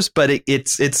Leftovers, but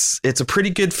it's a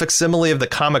pretty good facsimile of the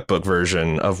comic book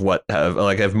version of what,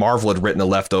 like, if Marvel had written a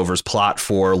Leftovers plot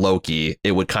for Loki,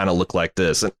 it would kind of look like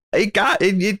this. And it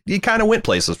kind of went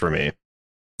places for me.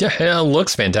 Yeah, it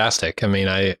looks fantastic. I mean,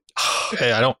 I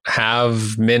don't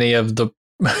have many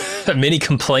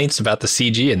complaints about the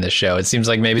CG in this show. It seems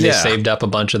like maybe they saved up a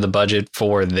bunch of the budget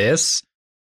for this.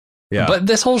 Yeah. But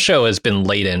this whole show has been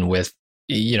laden with,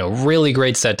 you know, really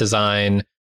great set design,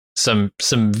 some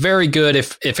very good,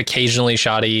 if occasionally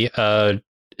shoddy,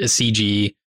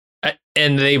 CG,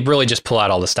 and they really just pull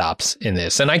out all the stops in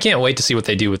this. And I can't wait to see what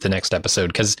they do with the next episode,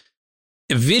 because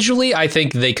visually, I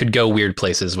think they could go weird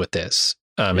places with this.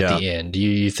 At the end,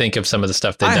 you think of some of the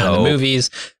stuff they've done in the movies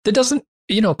that doesn't,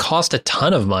 you know, cost a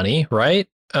ton of money, right?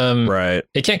 Right.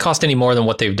 It can't cost any more than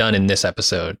what they've done in this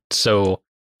episode. So,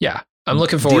 yeah, I'm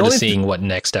looking forward to seeing what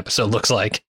next episode looks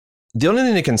like. The only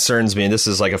thing that concerns me, and this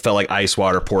is like, I felt like ice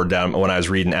water poured down when I was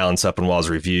reading Alan Sepinwall's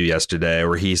review yesterday,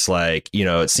 where he's like, you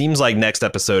know, it seems like next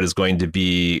episode is going to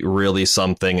be really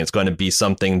something. It's going to be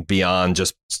something beyond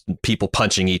just people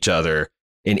punching each other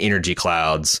in energy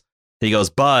clouds. He goes,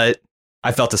 but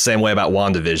I felt the same way about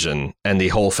WandaVision, and the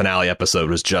whole finale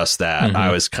episode was just that. Mm-hmm.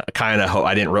 I was kind of,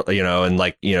 I didn't really, you know, and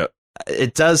like, you know,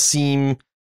 it does seem,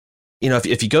 you know,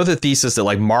 if you go to the thesis that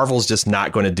like Marvel's just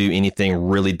not going to do anything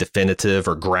really definitive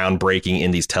or groundbreaking in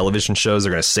these television shows,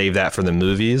 they're going to save that for the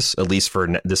movies, at least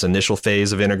for this initial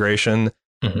phase of integration.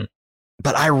 Mm-hmm.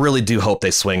 But I really do hope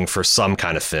they swing for some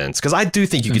kind of fence, because I do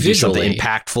think you could do something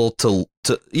impactful to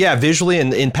visually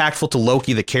and impactful to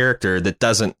Loki, the character, that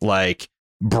doesn't like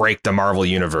break the Marvel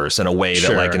universe in a way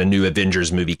that like in a new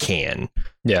Avengers movie can.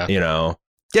 Yeah. You know?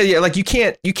 Yeah. Like you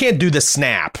can't do the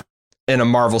snap in a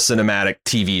Marvel Cinematic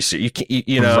TV show.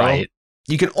 You know, right.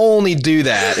 You can only do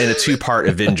that in a 2-part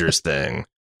Avengers thing.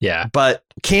 Yeah. But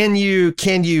can you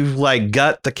like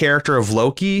gut the character of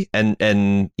Loki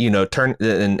and you know, turn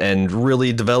and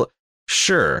really develop?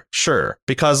 Sure.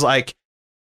 Because like,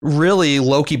 really,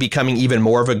 Loki becoming even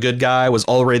more of a good guy was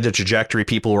already the trajectory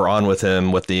people were on with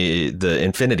him with the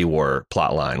Infinity War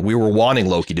plotline. We were wanting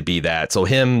Loki to be that. So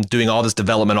him doing all this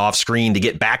development off screen to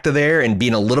get back to there and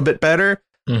being a little bit better,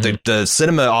 the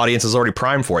cinema audience is already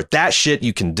primed for it. That shit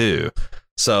you can do.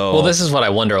 So, well, this is what I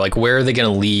wonder. Like, where are they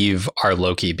going to leave our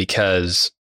Loki?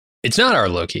 Because it's not our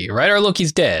Loki, right? Our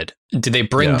Loki's dead. Do they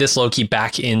bring this Loki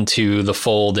back into the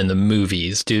fold in the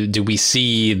movies? Do we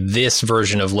see this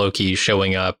version of Loki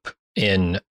showing up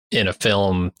in a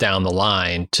film down the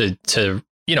line to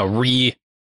you know,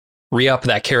 re-up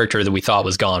that character that we thought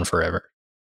was gone forever?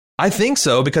 I think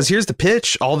so, because here's the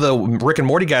pitch. All the Rick and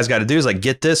Morty guys got to do is like,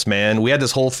 get this, man. We had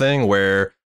this whole thing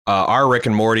where our Rick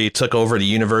and Morty took over the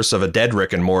universe of a dead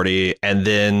Rick and Morty, and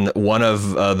then one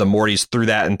of the Mortys threw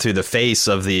that into the face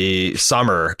of the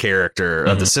Summer character,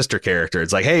 of the sister character.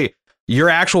 It's like, hey, your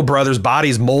actual brother's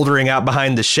body's moldering out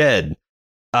behind the shed.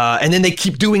 And then they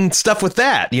keep doing stuff with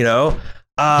that, you know?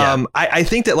 I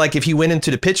think that like if he went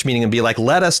into the pitch meeting and be like,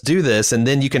 let us do this, and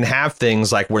then you can have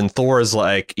things like when Thor is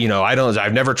like, you know,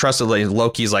 I've never trusted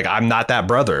Loki's like, I'm not that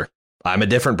brother. I'm a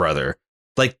different brother.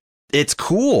 Like, it's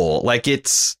cool. Like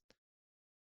it's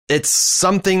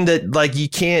something that like you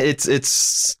can't,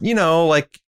 it's, you know,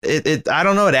 like it I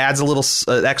don't know. It adds a little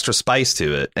extra spice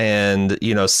to it. And,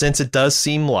 you know, since it does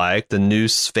seem like the new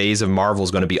phase of Marvel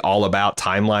is going to be all about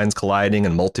timelines colliding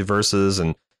and multiverses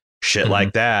and shit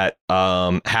like that,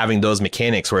 having those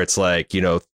mechanics where it's like, you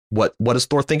know, what does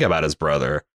Thor think about his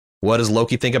brother? What does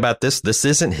Loki think about this? This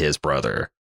isn't his brother,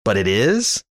 but it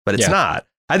is, but it's not.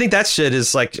 I think that shit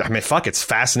is like, I mean, fuck, it's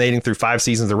fascinating through 5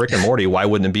 seasons of Rick and Morty. Why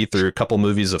wouldn't it be through a couple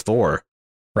movies of Thor?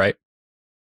 Right.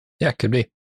 Yeah, it could be.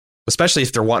 Especially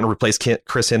if they're wanting to replace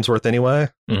Chris Hemsworth anyway.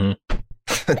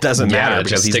 It doesn't matter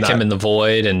because just stick him in the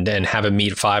void and have him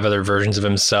meet 5 other versions of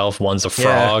himself. One's a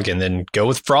frog, and then go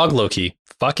with Frog Loki.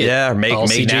 Fuck it. Yeah, make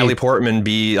Natalie Portman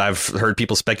be. I've heard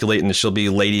people speculating that she'll be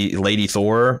Lady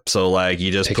Thor. So like,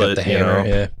 you just pick put the hammer.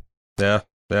 You know,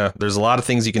 yeah. There's a lot of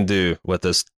things you can do with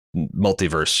this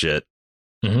multiverse shit.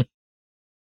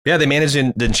 Yeah, they managed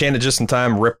to enchant it just in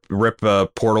time. Rip a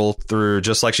portal through,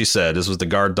 just like she said. This was the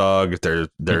guard dog. There's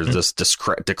this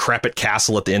decrepit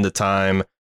castle at the end of time.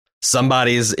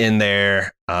 Somebody's in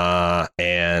there,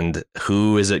 and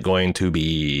who is it going to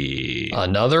be?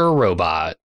 Another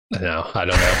robot. No, I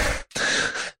don't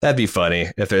know. That'd be funny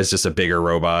if there's just a bigger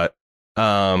robot.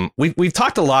 We've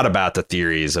talked a lot about the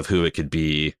theories of who it could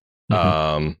be.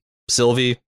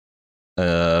 Sylvie,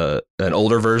 an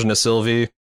older version of Sylvie.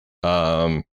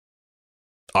 Our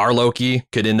Loki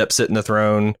could end up sitting the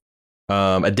throne.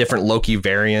 A different Loki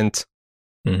variant.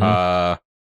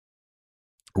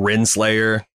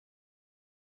 Renslayer.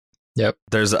 Yep.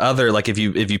 There's other, like, if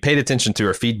you paid attention to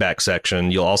our feedback section,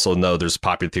 you'll also know there's a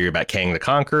popular theory about Kang the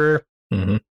Conqueror.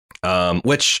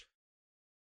 Which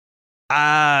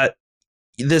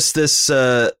this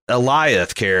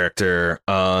Alioth character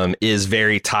is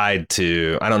very tied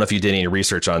to, I don't know if you did any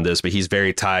research on this, but he's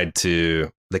very tied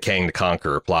to the Kang the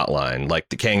Conqueror plotline. Like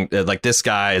the Kang, like this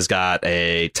guy has got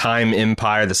a time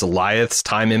empire. This Alioth's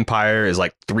time empire is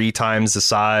like 3 times the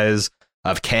size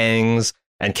of Kang's,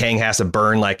 and Kang has to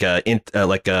burn like a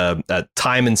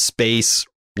time and space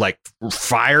like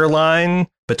fire line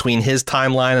between his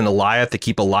timeline and Alioth to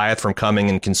keep Alioth from coming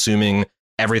and consuming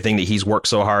everything that he's worked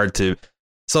so hard to.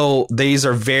 So these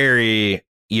are very,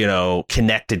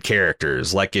 connected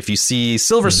characters. Like if you see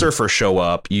Silver Surfer show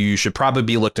up, you should probably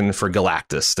be looking for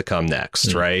Galactus to come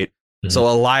next, right? So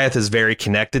Alioth is very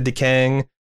connected to Kang.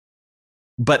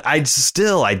 But I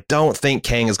don't think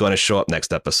Kang is going to show up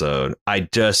next episode.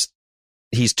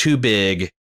 He's too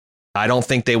big. I don't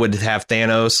think they would have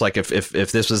Thanos. Like if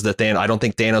this was the Thanos, I don't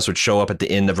think Thanos would show up at the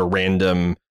end of a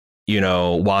random,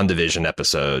 WandaVision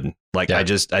episode. Like, yeah. I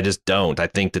just don't. I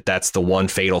think that's the one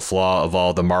fatal flaw of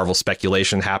all the Marvel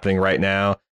speculation happening right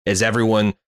now is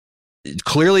everyone,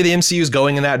 clearly the MCU is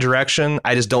going in that direction.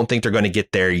 I just don't think they're going to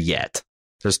get there yet.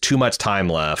 There's too much time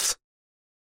left.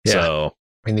 Yeah. So,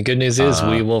 the good news is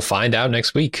we will find out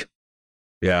next week.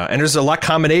 Yeah, and there's a lot of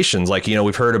combinations. Like,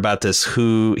 we've heard about this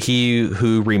who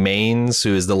remains,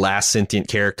 who is the last sentient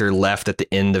character left at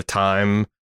the end of time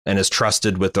and is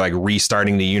trusted with like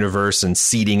restarting the universe and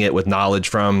seeding it with knowledge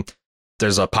from.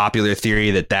 There's a popular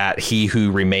theory that he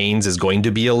who remains is going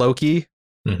to be a Loki.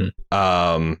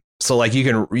 So like you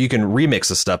can remix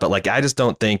the stuff, but like I just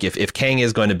don't think if Kang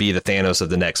is going to be the Thanos of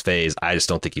the next phase, I just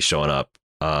don't think he's showing up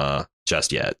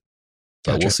just yet.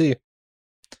 But we'll see.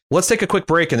 Let's take a quick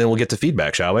break and then we'll get to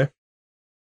feedback, shall we?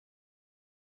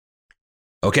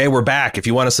 Okay, we're back. If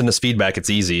you want to send us feedback, it's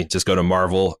easy. Just go to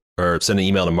Marvel or send an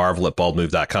email to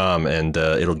marvel@baldmove.com and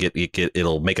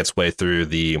it'll make its way through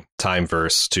the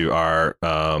timeverse to our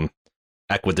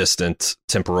equidistant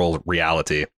temporal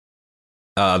reality.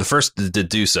 The first to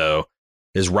do so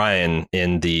is Ryan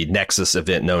in the Nexus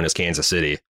event known as Kansas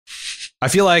City. I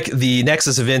feel like the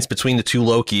Nexus events between the two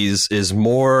Lokis is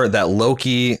more that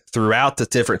Loki throughout the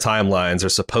different timelines are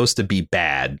supposed to be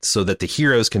bad so that the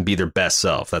heroes can be their best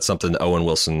self. That's something that Owen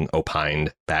Wilson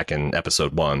opined back in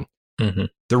episode 1.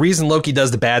 The reason Loki does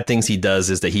the bad things he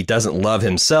does is that he doesn't love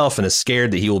himself and is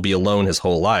scared that he will be alone his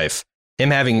whole life.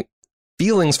 Him having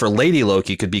feelings for Lady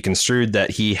Loki could be construed that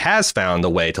he has found a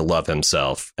way to love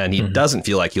himself and he doesn't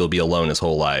feel like he'll be alone his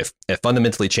whole life. It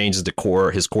fundamentally changes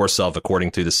his core self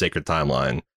according to the sacred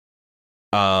timeline.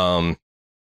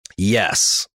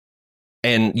 Yes.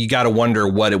 And you got to wonder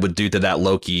what it would do to that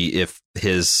Loki if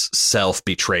his self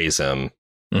betrays him.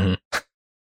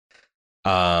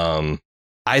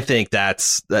 I think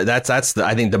that's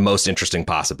the most interesting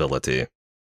possibility.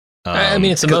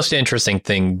 It's the most interesting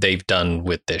thing they've done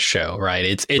with this show, right?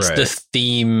 It's right. The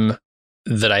theme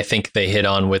that I think they hit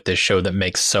on with this show that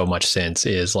makes so much sense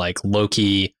is like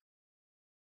Loki,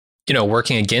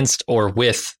 working against or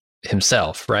with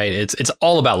himself, right? It's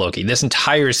all about Loki. This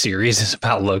entire series is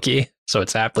about Loki, so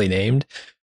it's aptly named.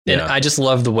 And I just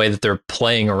love the way that they're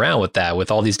playing around with that,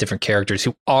 with all these different characters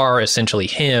who are essentially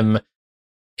him,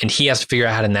 and he has to figure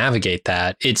out how to navigate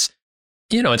that. It's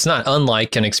not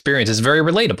unlike an experience. It's very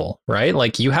relatable, right?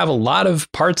 Like you have a lot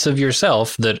of parts of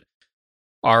yourself that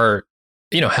are,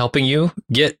 helping you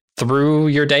get through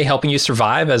your day, helping you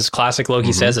survive. As classic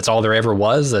Loki says, it's all there ever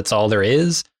was. That's all there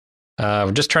is.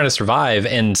 We're just trying to survive.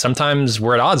 And sometimes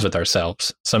we're at odds with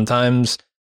ourselves. Sometimes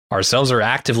ourselves are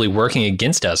actively working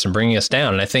against us and bringing us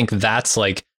down. And I think that's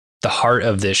like the heart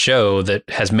of this show that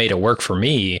has made it work for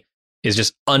me, is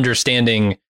just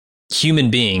understanding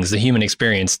human beings, the human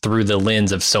experience through the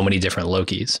lens of so many different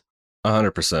Lokis.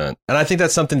 100%. And I think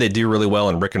that's something they do really well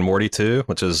in Rick and Morty too,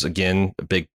 which is again a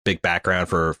big background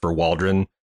for Waldron.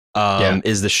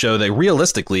 Is the show that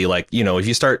realistically, like, if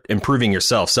you start improving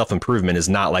yourself, self-improvement is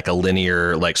not like a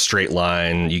linear, like straight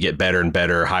line. You get better and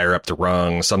better, higher up the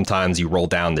rung. Sometimes you roll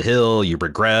down the hill, you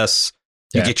regress.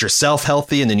 You get yourself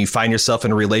healthy, and then you find yourself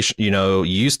in a relation. You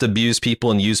used to abuse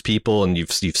people and use people, and you've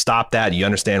stopped that. And you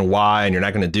understand why, and you're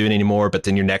not going to do it anymore. But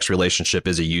then your next relationship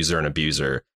is a user and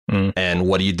abuser. And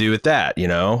what do you do with that?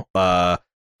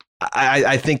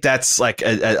 I think that's like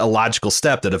a logical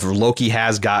step, that if Loki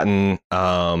has gotten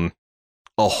a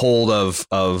hold of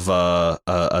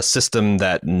a system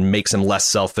that makes him less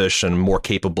selfish and more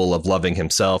capable of loving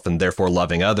himself and therefore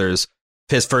loving others,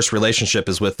 his first relationship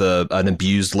is with an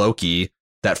abused Loki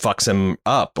that fucks him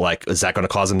up. Like, is that going to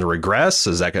cause him to regress?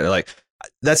 Is that going to, like,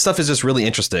 that stuff is just really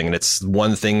interesting. And it's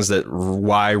one of the things that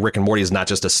why Rick and Morty is not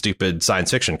just a stupid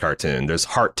science fiction cartoon. There's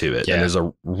heart to it. Yeah. And there's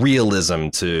a realism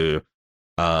to,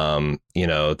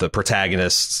 the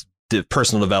protagonist's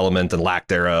personal development and lack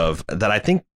thereof that I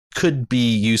think could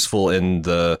be useful in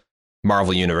the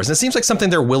Marvel universe. And it seems like something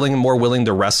they're more willing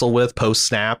to wrestle with post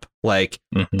snap. Like,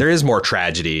 there is more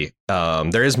tragedy.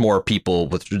 There is more people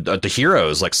with the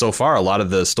heroes. Like, so far, a lot of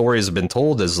the stories have been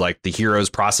told as like the heroes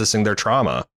processing their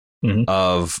trauma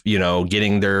of,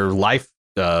 getting their life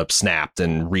snapped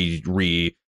and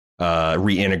reintegrated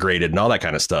and all that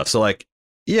kind of stuff. So, like,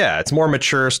 yeah, it's more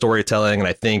mature storytelling. And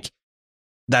I think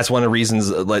that's one of the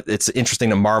reasons it's interesting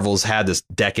that Marvel's had this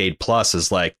decade plus,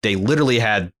 is like they literally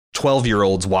had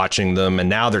 12-year-olds watching them, and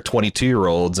now they're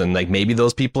 22-year-olds, and like maybe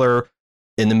those people are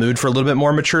in the mood for a little bit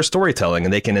more mature storytelling,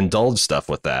 and they can indulge stuff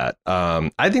with that.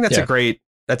 I think that's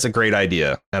a great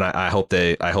idea, and I hope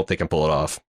they can pull it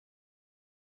off.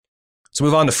 So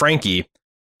move on to Frankie.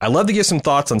 I'd love to give some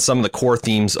thoughts on some of the core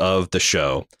themes of the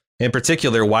show. In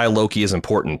particular, why Loki is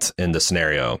important in this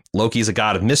scenario. Loki is a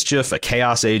god of mischief, a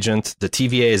chaos agent. The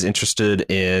TVA is interested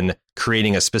in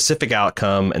creating a specific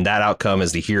outcome, and that outcome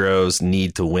is the heroes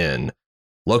need to win.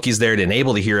 Loki's there to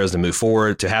enable the heroes to move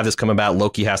forward. To have this come about,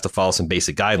 Loki has to follow some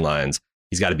basic guidelines.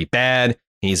 He's got to be bad.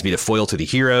 He needs to be the foil to the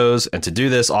heroes. And to do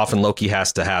this, often Loki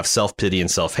has to have self-pity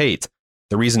and self-hate.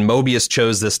 The reason Mobius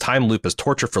chose this time loop as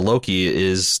torture for Loki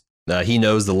is he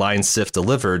knows the line Sif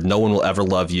delivered, "No one will ever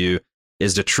love you,"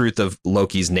 is the truth of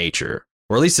Loki's nature,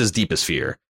 or at least his deepest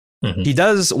fear. He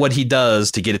does what he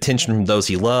does to get attention from those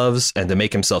he loves and to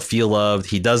make himself feel loved.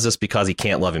 He does this because he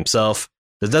can't love himself.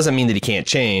 That doesn't mean that he can't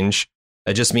change.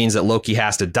 It just means that Loki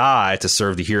has to die to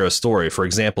serve the hero's story. For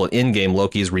example, in Endgame,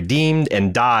 Loki is redeemed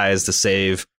and dies to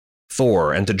save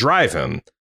Thor and to drive him,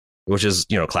 which is,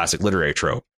 classic literary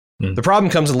trope. The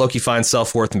problem comes when Loki finds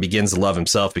self-worth and begins to love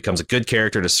himself, becomes a good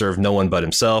character to serve no one but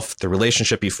himself. The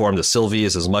relationship he formed to Sylvie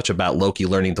is as much about Loki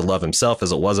learning to love himself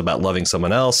as it was about loving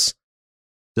someone else.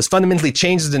 This fundamentally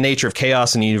changes the nature of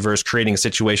chaos in the universe, creating a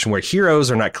situation where heroes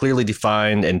are not clearly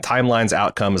defined and timeline's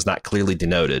outcome is not clearly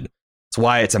denoted. It's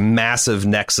why it's a massive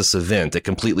Nexus event. It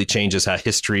completely changes how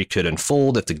history could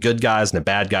unfold if the good guys and the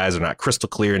bad guys are not crystal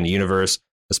clear in the universe,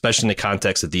 especially in the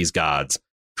context of these gods,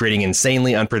 creating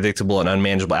insanely unpredictable and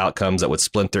unmanageable outcomes that would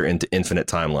splinter into infinite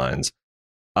timelines.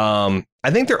 I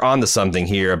think they're onto something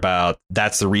here about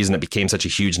that's the reason it became such a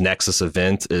huge Nexus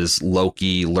event, is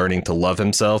Loki learning to love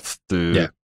himself through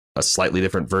a slightly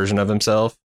different version of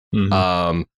himself.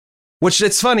 Which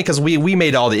it's funny because we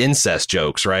made all the incest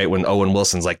jokes, right? When Owen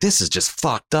Wilson's like, this is just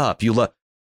fucked up. What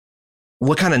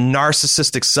kind of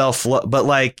narcissistic self-love? But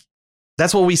like,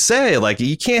 that's what we say. Like,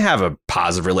 you can't have a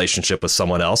positive relationship with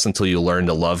someone else until you learn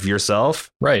to love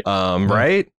yourself. Right.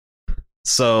 Right.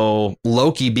 So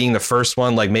Loki being the first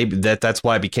one, like maybe that's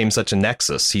why it became such a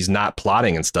Nexus. He's not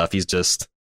plotting and stuff. He's just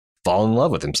falling in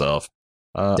love with himself.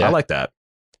 I like that.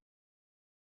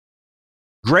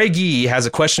 Greg E has a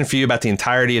question for you about the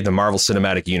entirety of the Marvel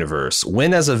Cinematic Universe.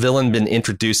 When has a villain been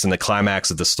introduced in the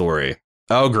climax of the story?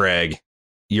 Oh, Greg,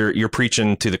 you're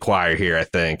preaching to the choir here, I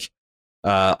think.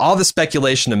 All the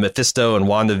speculation of Mephisto and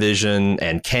WandaVision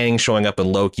and Kang showing up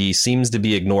in Loki seems to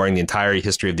be ignoring the entire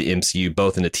history of the MCU,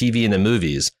 both in the TV and the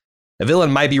movies. A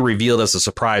villain might be revealed as a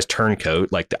surprise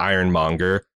turncoat, like the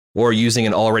Ironmonger, or using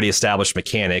an already established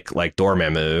mechanic, like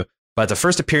Dormammu. But the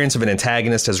first appearance of an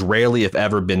antagonist has rarely, if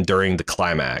ever, been during the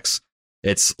climax.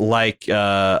 It's like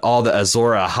all the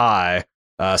Azor Ahai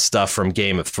stuff from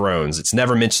Game of Thrones. It's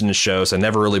never mentioned in the show, so I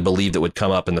never really believed it would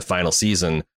come up in the final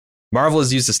season. Marvel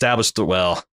has used established...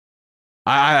 Well,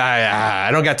 I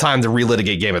don't got time to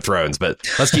relitigate Game of Thrones, but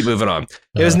let's keep moving on.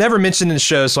 It was never mentioned in the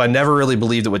show, so I never really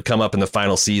believed it would come up in the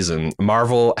final season.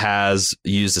 Marvel has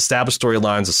used established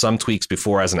storylines with some tweaks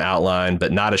before as an outline,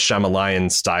 but not as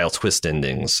Shyamalan-style twist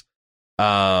endings.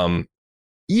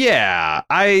 Yeah,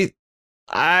 I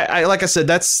like I said,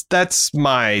 that's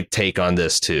my take on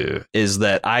this too, is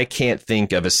that I can't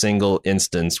think of a single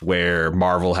instance where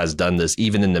Marvel has done this,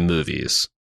 even in the movies,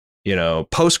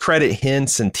 post-credit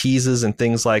hints and teases and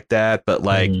things like that. But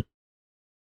like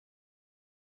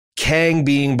Kang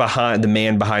being the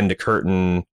man behind the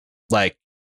curtain, like,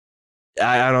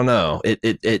 I don't know.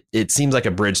 It seems like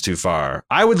a bridge too far.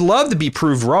 I would love to be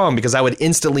proved wrong, because I would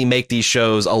instantly make these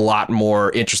shows a lot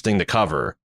more interesting to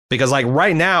cover. Because like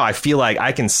right now, I feel like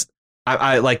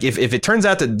I like if it turns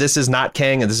out that this is not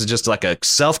Kang and this is just like a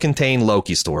self-contained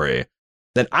Loki story,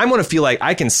 then I'm going to feel like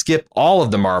I can skip all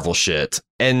of the Marvel shit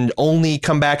and only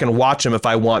come back and watch them if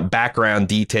I want background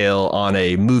detail on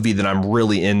a movie that I'm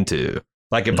really into.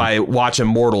 Like if I watch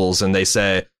Immortals and they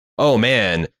say, oh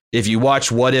man, if you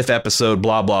watch What If episode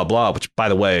blah, blah, blah, which by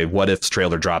the way, What If's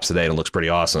trailer drops today and it looks pretty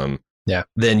awesome. Yeah.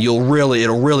 Then it'll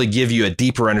really give you a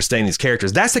deeper understanding of these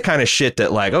characters. That's the kind of shit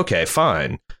that like, okay,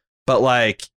 fine. But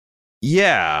like,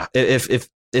 yeah, if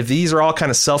these are all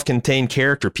kind of self-contained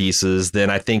character pieces, then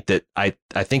I think that I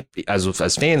think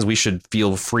as fans, we should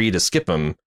feel free to skip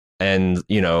them and,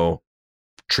 you know,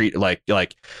 treat like kind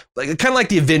of like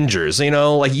the Avengers, you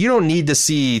know, like you don't need to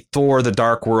see Thor: The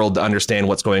Dark World to understand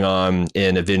what's going on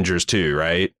in Avengers 2,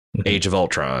 right? Age of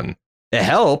Ultron. It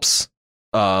helps,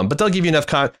 but they'll give you enough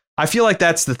I feel like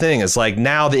that's the thing. Is like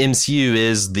now the MCU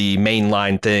is the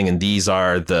mainline thing, and these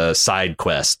are the side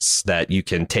quests that you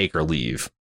can take or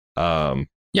leave.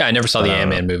 Yeah, I never saw the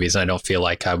Ant-Man movies, and I don't feel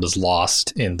like I was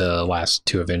lost in the last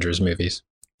 2 Avengers movies.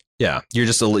 Yeah, you're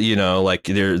just you know, like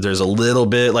there's a little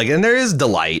bit like, and there is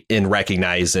delight in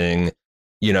recognizing,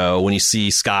 you know, when you see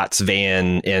Scott's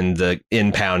van in the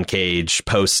impound cage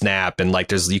post snap, and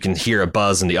like you can hear a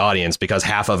buzz in the audience because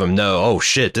half of them know, oh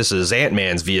shit, this is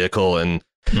Ant-Man's vehicle, and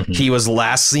he was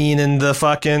last seen in the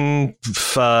fucking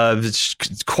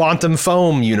quantum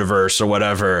foam universe or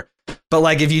whatever. But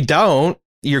like, if you don't,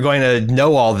 you're going to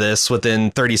know all this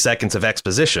within 30 seconds of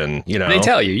exposition, you know? They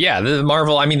tell you, yeah. The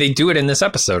Marvel, I mean, they do it in this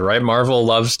episode, right? Marvel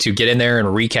loves to get in there and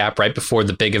recap right before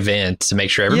the big event to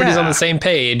make sure everybody's on the same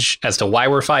page as to why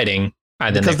we're fighting.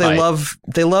 And then because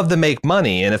they love to make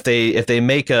money. And if they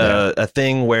make a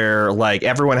thing where like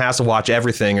everyone has to watch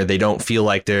everything, or they don't feel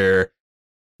like the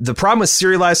problem with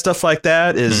serialized stuff like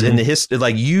that is in the history,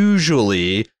 like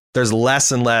usually there's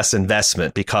less and less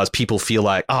investment because people feel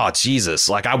like, oh, Jesus,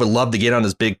 like I would love to get on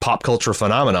this big pop culture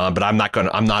phenomenon, but I'm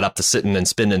not up to sitting and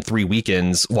spending 3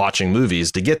 weekends watching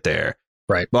movies to get there.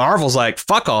 Right. Marvel's like,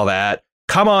 fuck all that.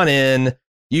 Come on in.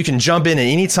 You can jump in at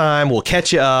any time. We'll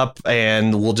catch you up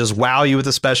and we'll just wow you with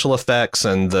the special effects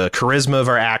and the charisma of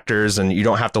our actors. And you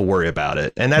don't have to worry about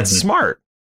it. And that's smart.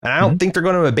 And I don't think they're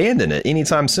going to abandon it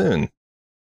anytime soon.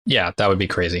 Yeah, that would be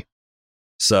crazy.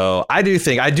 So I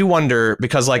do wonder,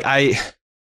 because like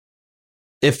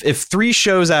if 3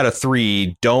 shows out of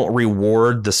 3 don't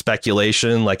reward the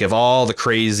speculation, like if all the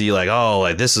crazy, like, oh,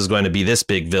 like this is going to be this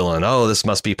big villain. Oh, this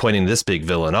must be pointing to this big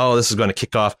villain. Oh, this is going to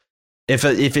kick off. If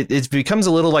it becomes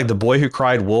a little like The Boy Who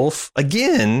Cried Wolf,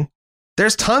 again,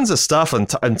 there's tons of stuff in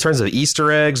terms of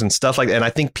Easter eggs and stuff like that. And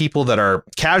I think people that are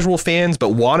casual fans but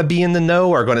want to be in the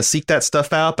know are going to seek that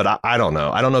stuff out. But I don't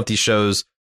know. I don't know if these shows,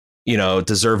 you know,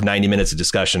 deserve 90 minutes of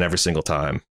discussion every single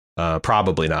time.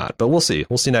 Probably not, but we'll see.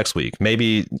 We'll see next week.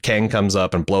 Maybe Kang comes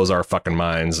up and blows our fucking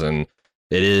minds, and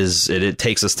it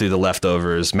takes us through the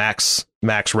leftovers. Max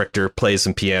Richter plays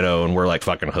some piano, and we're like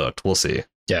fucking hooked. We'll see.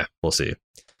 Yeah, we'll see.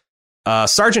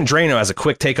 Sergeant Drano has a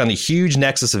quick take on the huge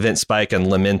Nexus event spike in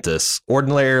Lamentus.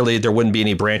 Ordinarily, there wouldn't be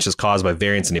any branches caused by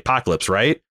variants in the Apocalypse,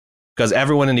 right? Because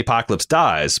everyone in the Apocalypse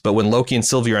dies, but when Loki and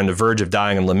Sylvie are on the verge of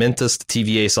dying in Lamentus, the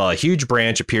TVA saw a huge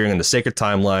branch appearing in the Sacred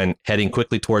Timeline, heading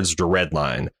quickly towards the Red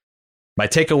Line. My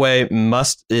takeaway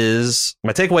is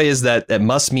that it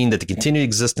must mean that the continued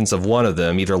existence of one of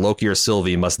them, either Loki or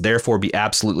Sylvie, must therefore be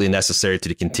absolutely necessary to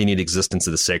the continued existence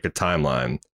of the Sacred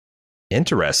Timeline.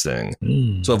 Interesting.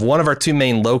 So if one of our 2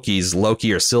 main Lokis,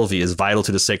 Loki or Sylvie, is vital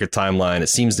to the Sacred Timeline, it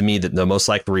seems to me that the most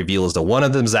likely reveal is that one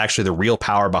of them is actually the real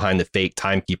power behind the fake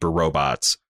Timekeeper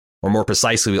robots. Or more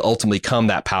precisely, will ultimately become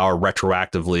that power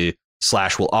retroactively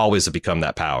 / will always have become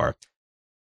that power.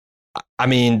 I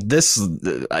mean, this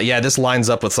lines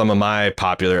up with some of my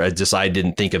popular, I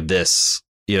didn't think of this,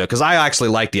 you know, because I actually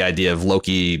like the idea of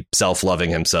Loki self-loving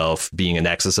himself being a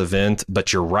Nexus event,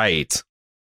 but you're right.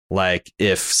 Like,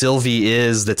 if Sylvie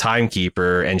is the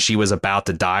Timekeeper and she was about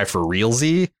to die for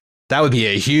realsy, that would be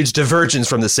a huge divergence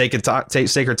from the sacred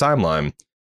timeline.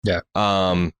 Yeah.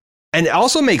 And it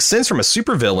also makes sense from a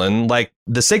supervillain. Like,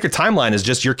 the Sacred Timeline is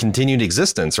just your continued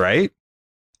existence, right?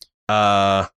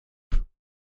 Yeah.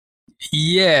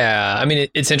 I mean,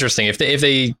 it's interesting. If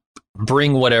they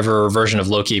bring whatever version of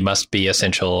Loki must be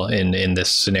essential in this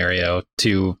scenario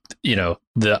to, you know,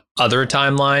 the other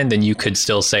timeline, then you could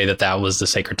still say that was the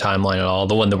Sacred Timeline at all,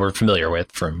 the one that we're familiar with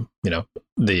from, you know,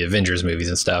 the Avengers movies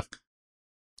and stuff.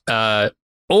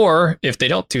 Or if they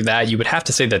don't do that, you would have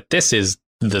to say that this is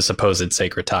the supposed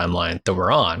Sacred Timeline that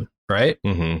we're on, right?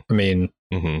 Mm-hmm. I mean,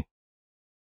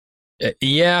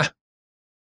 yeah.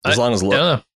 As long as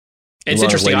it's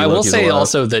interesting. I will say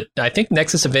also that I think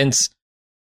Nexus events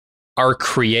are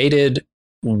created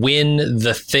when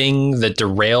the thing that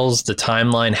derails the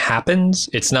timeline happens,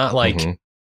 it's not like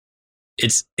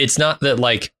it's not that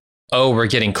like, oh, we're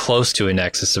getting close to a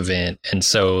Nexus event and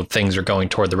so things are going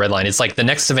toward the red line. It's like the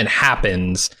Nexus event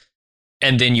happens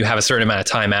and then you have a certain amount of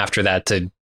time after that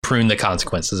to prune the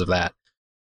consequences of that.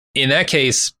 In that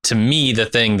case, to me,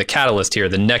 the catalyst here,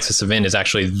 the Nexus event is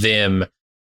actually them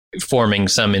forming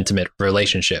some intimate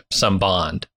relationship, some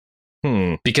bond.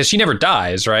 Because she never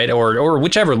dies, right? Or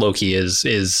whichever Loki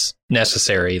is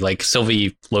necessary, like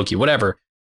Sylvie, Loki, whatever.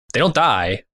 They don't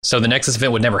die, so the Nexus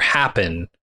event would never happen.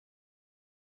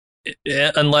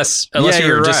 Unless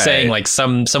you're just saying like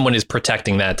someone is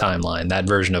protecting that timeline, that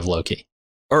version of Loki.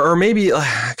 Or maybe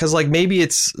because like maybe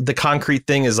it's the concrete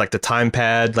thing is like the time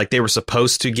pad, like they were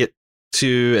supposed to get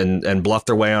to and bluff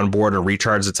their way on board and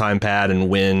recharge the time pad, and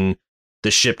when the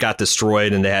ship got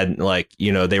destroyed and they had like,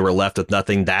 you know, they were left with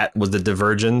nothing, that was the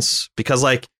divergence. Because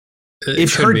like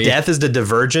if her death is the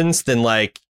divergence, then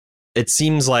like it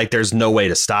seems like there's no way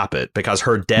to stop it, because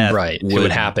her death it would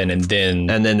happen and then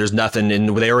there's nothing.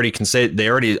 And they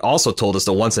already also told us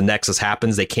that once a Nexus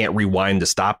happens, they can't rewind to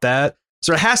stop that.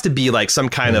 So it has to be like some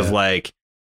kind of like,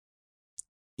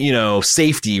 you know,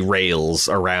 safety rails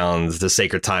around the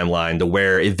sacred timeline to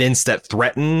where events that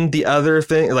threaten the other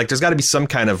thing, like there's got to be some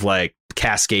kind of like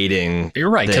cascading. You're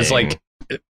right, because like,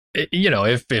 you know,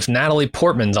 if Natalie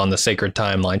Portman's on the sacred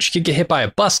timeline, she could get hit by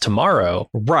a bus tomorrow,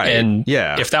 right? And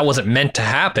if that wasn't meant to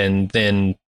happen,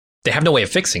 then they have no way of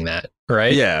fixing that,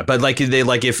 right? Yeah, but like they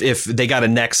like if they got a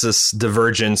Nexus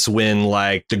divergence when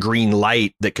like the green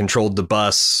light that controlled the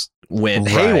bus went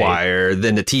haywire,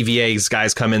 then the TVA's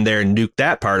guys come in there and nuke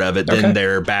that part of it, then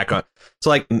they're back on. So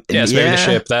like maybe the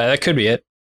ship, that could be it.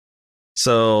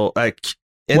 So like,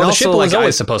 and the ship was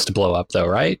always supposed to blow up though,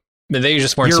 right? They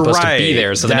just weren't supposed to be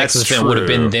there, so the Nexus event would have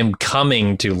been them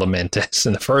coming to Lamentis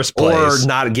in the first place, or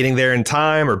not getting there in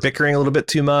time, or bickering a little bit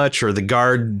too much, or the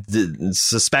guard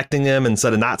suspecting them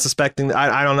instead of not suspecting.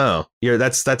 I don't know.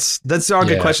 That's all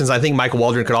good questions. I think Michael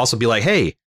Waldron could also be like,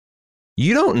 hey,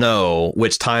 you don't know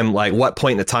which time, like what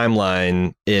point in the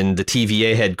timeline in the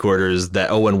TVA headquarters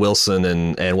that Owen Wilson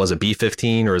and was it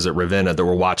B-15 or is it Ravenna that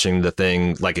were watching the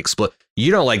thing like explode?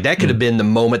 You know, like that could have been the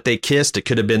moment they kissed. It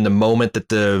could have been the moment that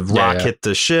the rock hit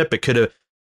the ship. It could have,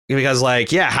 because like,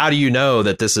 how do you know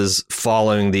that this is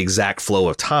following the exact flow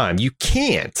of time? You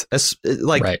can't.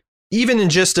 Like even in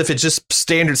just if it's just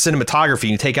standard cinematography,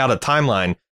 you take out a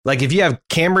timeline. Like if you have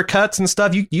camera cuts and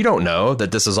stuff, you don't know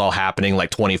that this is all happening like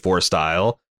 24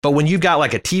 style. But when you've got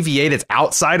like a TVA that's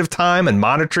outside of time and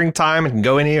monitoring time and can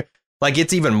go in here, like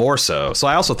it's even more so. So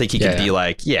I also think he could be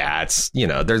like, it's, you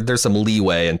know, there's some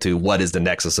leeway into what is the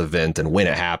Nexus event and when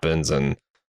it happens and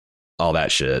all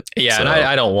that shit. Yeah, so. And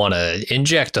I don't want to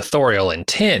inject authorial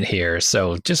intent here,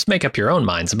 so just make up your own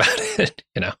minds about it,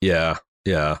 you know? Yeah.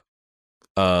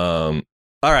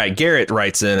 All right, Garrett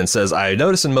writes in and says, I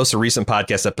noticed in most of the recent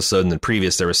podcast episode and the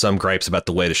previous, there were some gripes about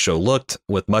the way the show looked,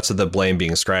 with much of the blame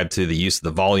being ascribed to the use of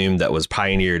the volume that was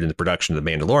pioneered in the production of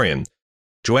The Mandalorian.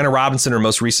 Joanna Robinson, in her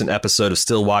most recent episode of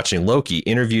Still Watching Loki,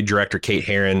 interviewed director Kate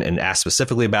Herron and asked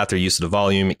specifically about their use of the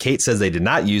volume. Kate says they did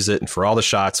not use it, and for all the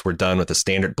shots were done with a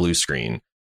standard blue screen.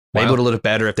 Maybe it would have looked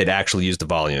better if they'd actually used the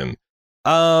volume.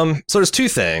 So there's two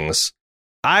things.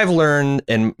 I've learned,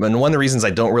 and one of the reasons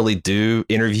I don't really do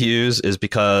interviews is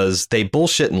because they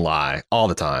bullshit and lie all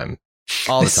the time.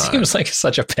 It seems like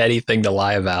such a petty thing to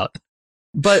lie about.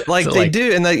 But like they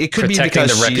do, and it could be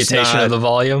because the reputation of the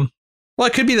volume. Well,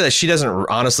 it could be that she doesn't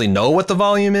honestly know what the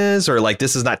volume is, or like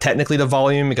this is not technically the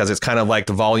volume because it's kind of like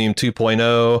the volume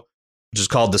 2.0, which is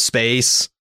called the space.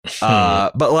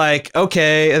 But like,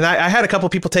 okay, and I had a couple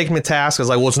people taking me to task. I was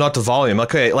like, well, it's not the volume.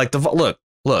 Okay, like look.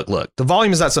 The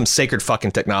volume is not some sacred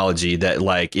fucking technology that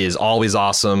like is always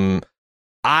awesome.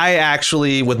 I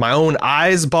actually, with my own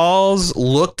eyeballs,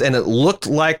 looked, and it looked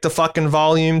like the fucking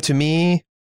volume to me.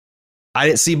 I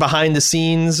didn't see behind the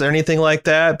scenes or anything like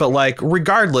that, but like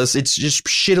regardless, it's just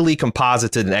shittily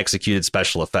composited and executed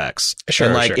special effects. Sure,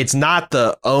 and like it's not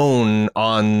the own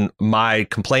on my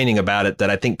complaining about it that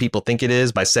I think people think it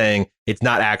is by saying it's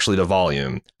not actually the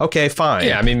volume. Okay, fine.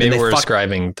 Yeah, I mean maybe we're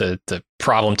ascribing the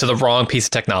problem to the wrong piece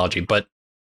of technology, but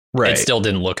it still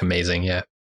didn't look amazing. Yeah,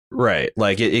 right.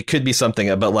 Like it could be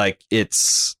something, but like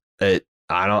I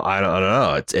don't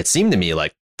know. It seemed to me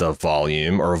like the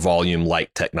volume or volume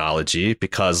like technology,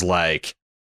 because like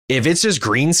if it's just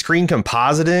green screen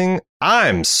compositing,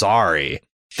 I'm sorry,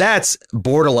 that's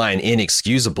borderline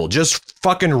inexcusable. Just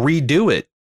fucking redo it.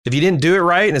 If you didn't do it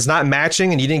right and it's not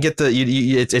matching and you didn't get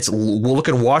it's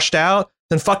looking washed out,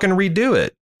 then fucking redo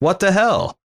it. What the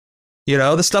hell? You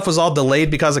know, this stuff was all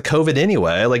delayed because of COVID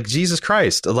anyway. Like, Jesus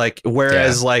Christ. Like,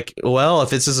 whereas, like, well, if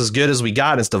this is as good as we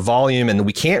got, it's the volume and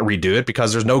we can't redo it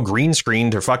because there's no green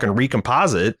screen to fucking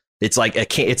recomposite. It's like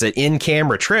it's an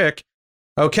in-camera trick.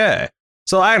 Okay.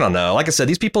 So I don't know. Like I said,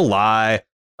 these people lie.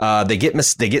 They get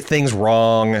things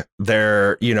wrong.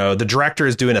 They're, you know, the director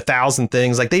is doing 1,000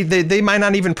 things. Like they might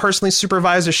not even personally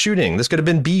supervise a shooting. This could have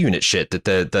been B unit shit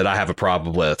that I have a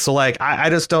problem with. So like, I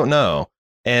just don't know.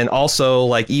 And also,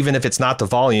 like, even if it's not the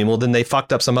volume, well, then they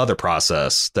fucked up some other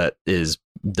process that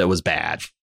was bad.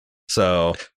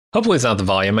 So hopefully it's not the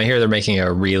volume. I hear they're making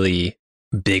a really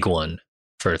big one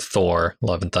for Thor: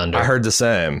 Love and Thunder. I heard the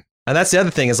same. And that's the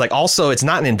other thing is, like, also, it's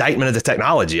not an indictment of the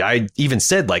technology. I even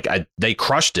said, like, they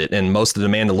crushed it in most of the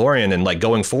Mandalorian, and like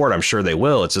going forward, I'm sure they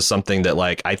will. It's just something that,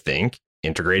 like, I think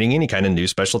integrating any kind of new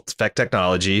special effect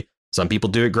technology. Some people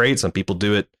do it great. Some people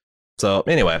do it. So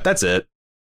anyway, that's it.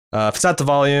 If it's not the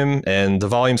volume, and the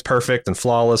volume's perfect and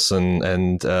flawless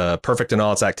and perfect in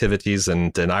all its activities,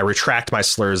 and I retract my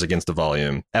slurs against the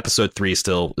volume. Episode 3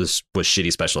 still was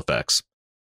shitty special effects.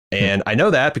 And I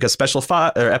know that because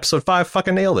episode 5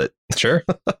 fucking nailed it. Sure.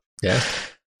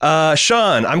 Yeah.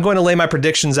 Sean, I'm going to lay my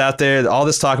predictions out there. All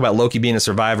this talk about Loki being a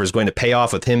survivor is going to pay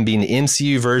off with him being the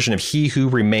MCU version of He Who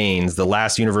Remains, the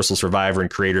last universal survivor and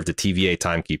creator of the TVA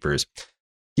Timekeepers.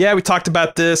 Yeah, we talked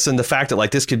about this and the fact that,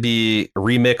 like, this could be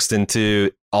remixed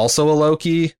into also a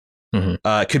Loki. Mm-hmm.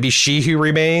 It could be She Who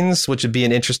Remains, which would be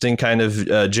an interesting kind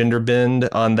of gender bend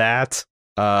on that.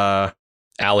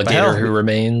 Alligator Who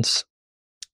Remains.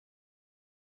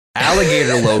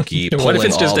 Alligator Loki. What if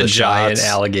it's just a giant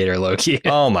alligator Loki?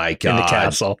 Oh my God. In the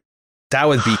castle. That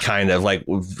would be kind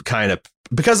of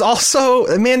because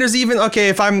also, man, there's even, okay,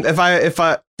 if I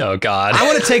oh God, I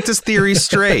want to take this theory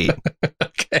straight.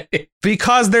 Okay.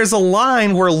 Because there's a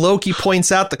line where Loki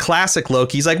points out the classic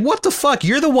Loki. He's like, what the fuck?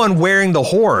 You're the one wearing the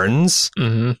horns.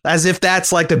 Mm-hmm. As if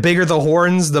that's like, the bigger the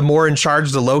horns, the more in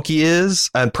charge the Loki is.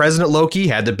 And President Loki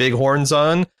had the big horns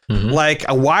on. Mm-hmm. Like,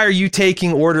 why are you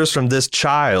taking orders from this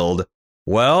child?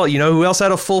 Well, you know who else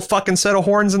had a full fucking set of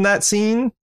horns in that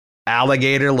scene?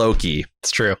 Alligator Loki.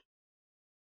 It's true.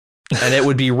 And it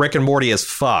would be Rick and Morty as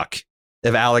fuck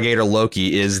if Alligator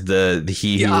Loki is the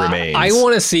He Who Remains. I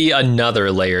want to see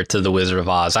another layer to the Wizard of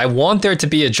Oz. I want there to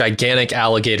be a gigantic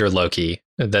alligator Loki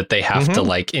that they have to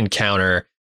like encounter,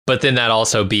 but then that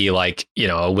also be like, you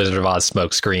know, a Wizard of Oz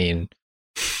smoke screen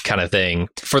kind of thing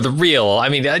for the real. I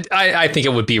mean, I think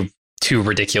it would be too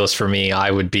ridiculous for me.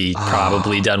 I would be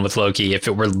probably done with Loki if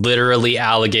it were literally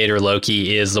Alligator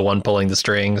Loki is the one pulling the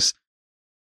strings.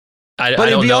 But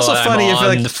it'd be also funny if,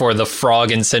 like, for the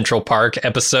Frog in Central Park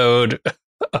episode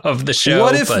of the show.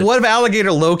 What if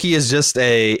Alligator Loki is just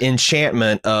a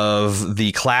enchantment of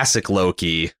the classic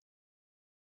Loki?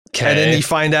 Okay. And then you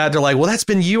find out they're like, well, that's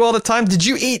been you all the time. Did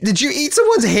you eat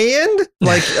someone's hand?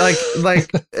 Like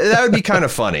that would be kind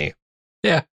of funny.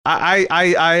 Yeah.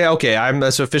 Okay. I'm an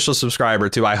official subscriber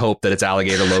to. I hope that it's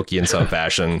Alligator Loki in some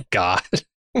fashion. God.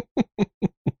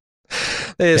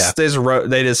 They just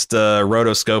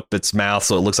rotoscope its mouth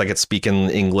so it looks like it's speaking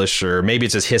English, or maybe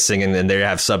it's just hissing, and then they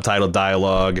have subtitled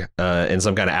dialogue in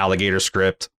some kind of alligator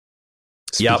script.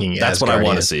 Yep, that's what I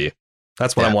want to see.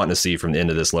 That's what I'm wanting to see from the end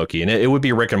of this Loki, and it would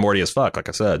be Rick and Morty as fuck, like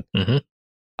I said. Mm-hmm.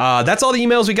 That's all the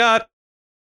emails we got.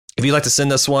 If you'd like to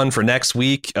send us one for next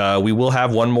week, we will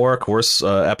have one more, of course,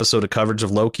 episode of coverage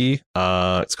of Loki.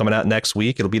 It's coming out next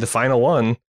week. It'll be the final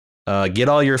one. Get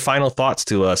all your final thoughts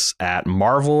to us at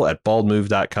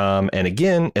marvel@baldmove.com. And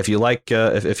again, if you like,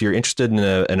 if you're interested in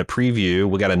a preview,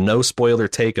 we got a no spoiler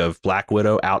take of Black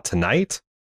Widow out tonight.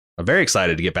 I'm very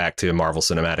excited to get back to a Marvel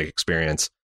Cinematic Experience.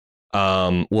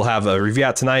 We'll have a review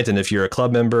out tonight, and if you're a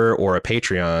club member or a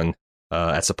Patreon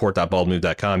at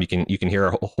support.baldmove.com, you can hear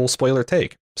a whole spoiler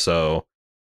take. So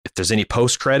if there's any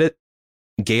post-credit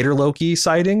Gator Loki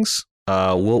sightings,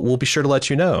 we'll be sure to let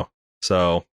you know.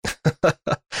 So,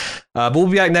 but we'll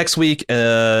be back next week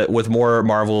with more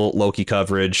Marvel Loki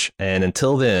coverage. And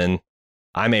until then,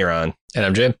 I'm Aaron. And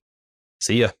I'm Jim.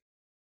 See ya.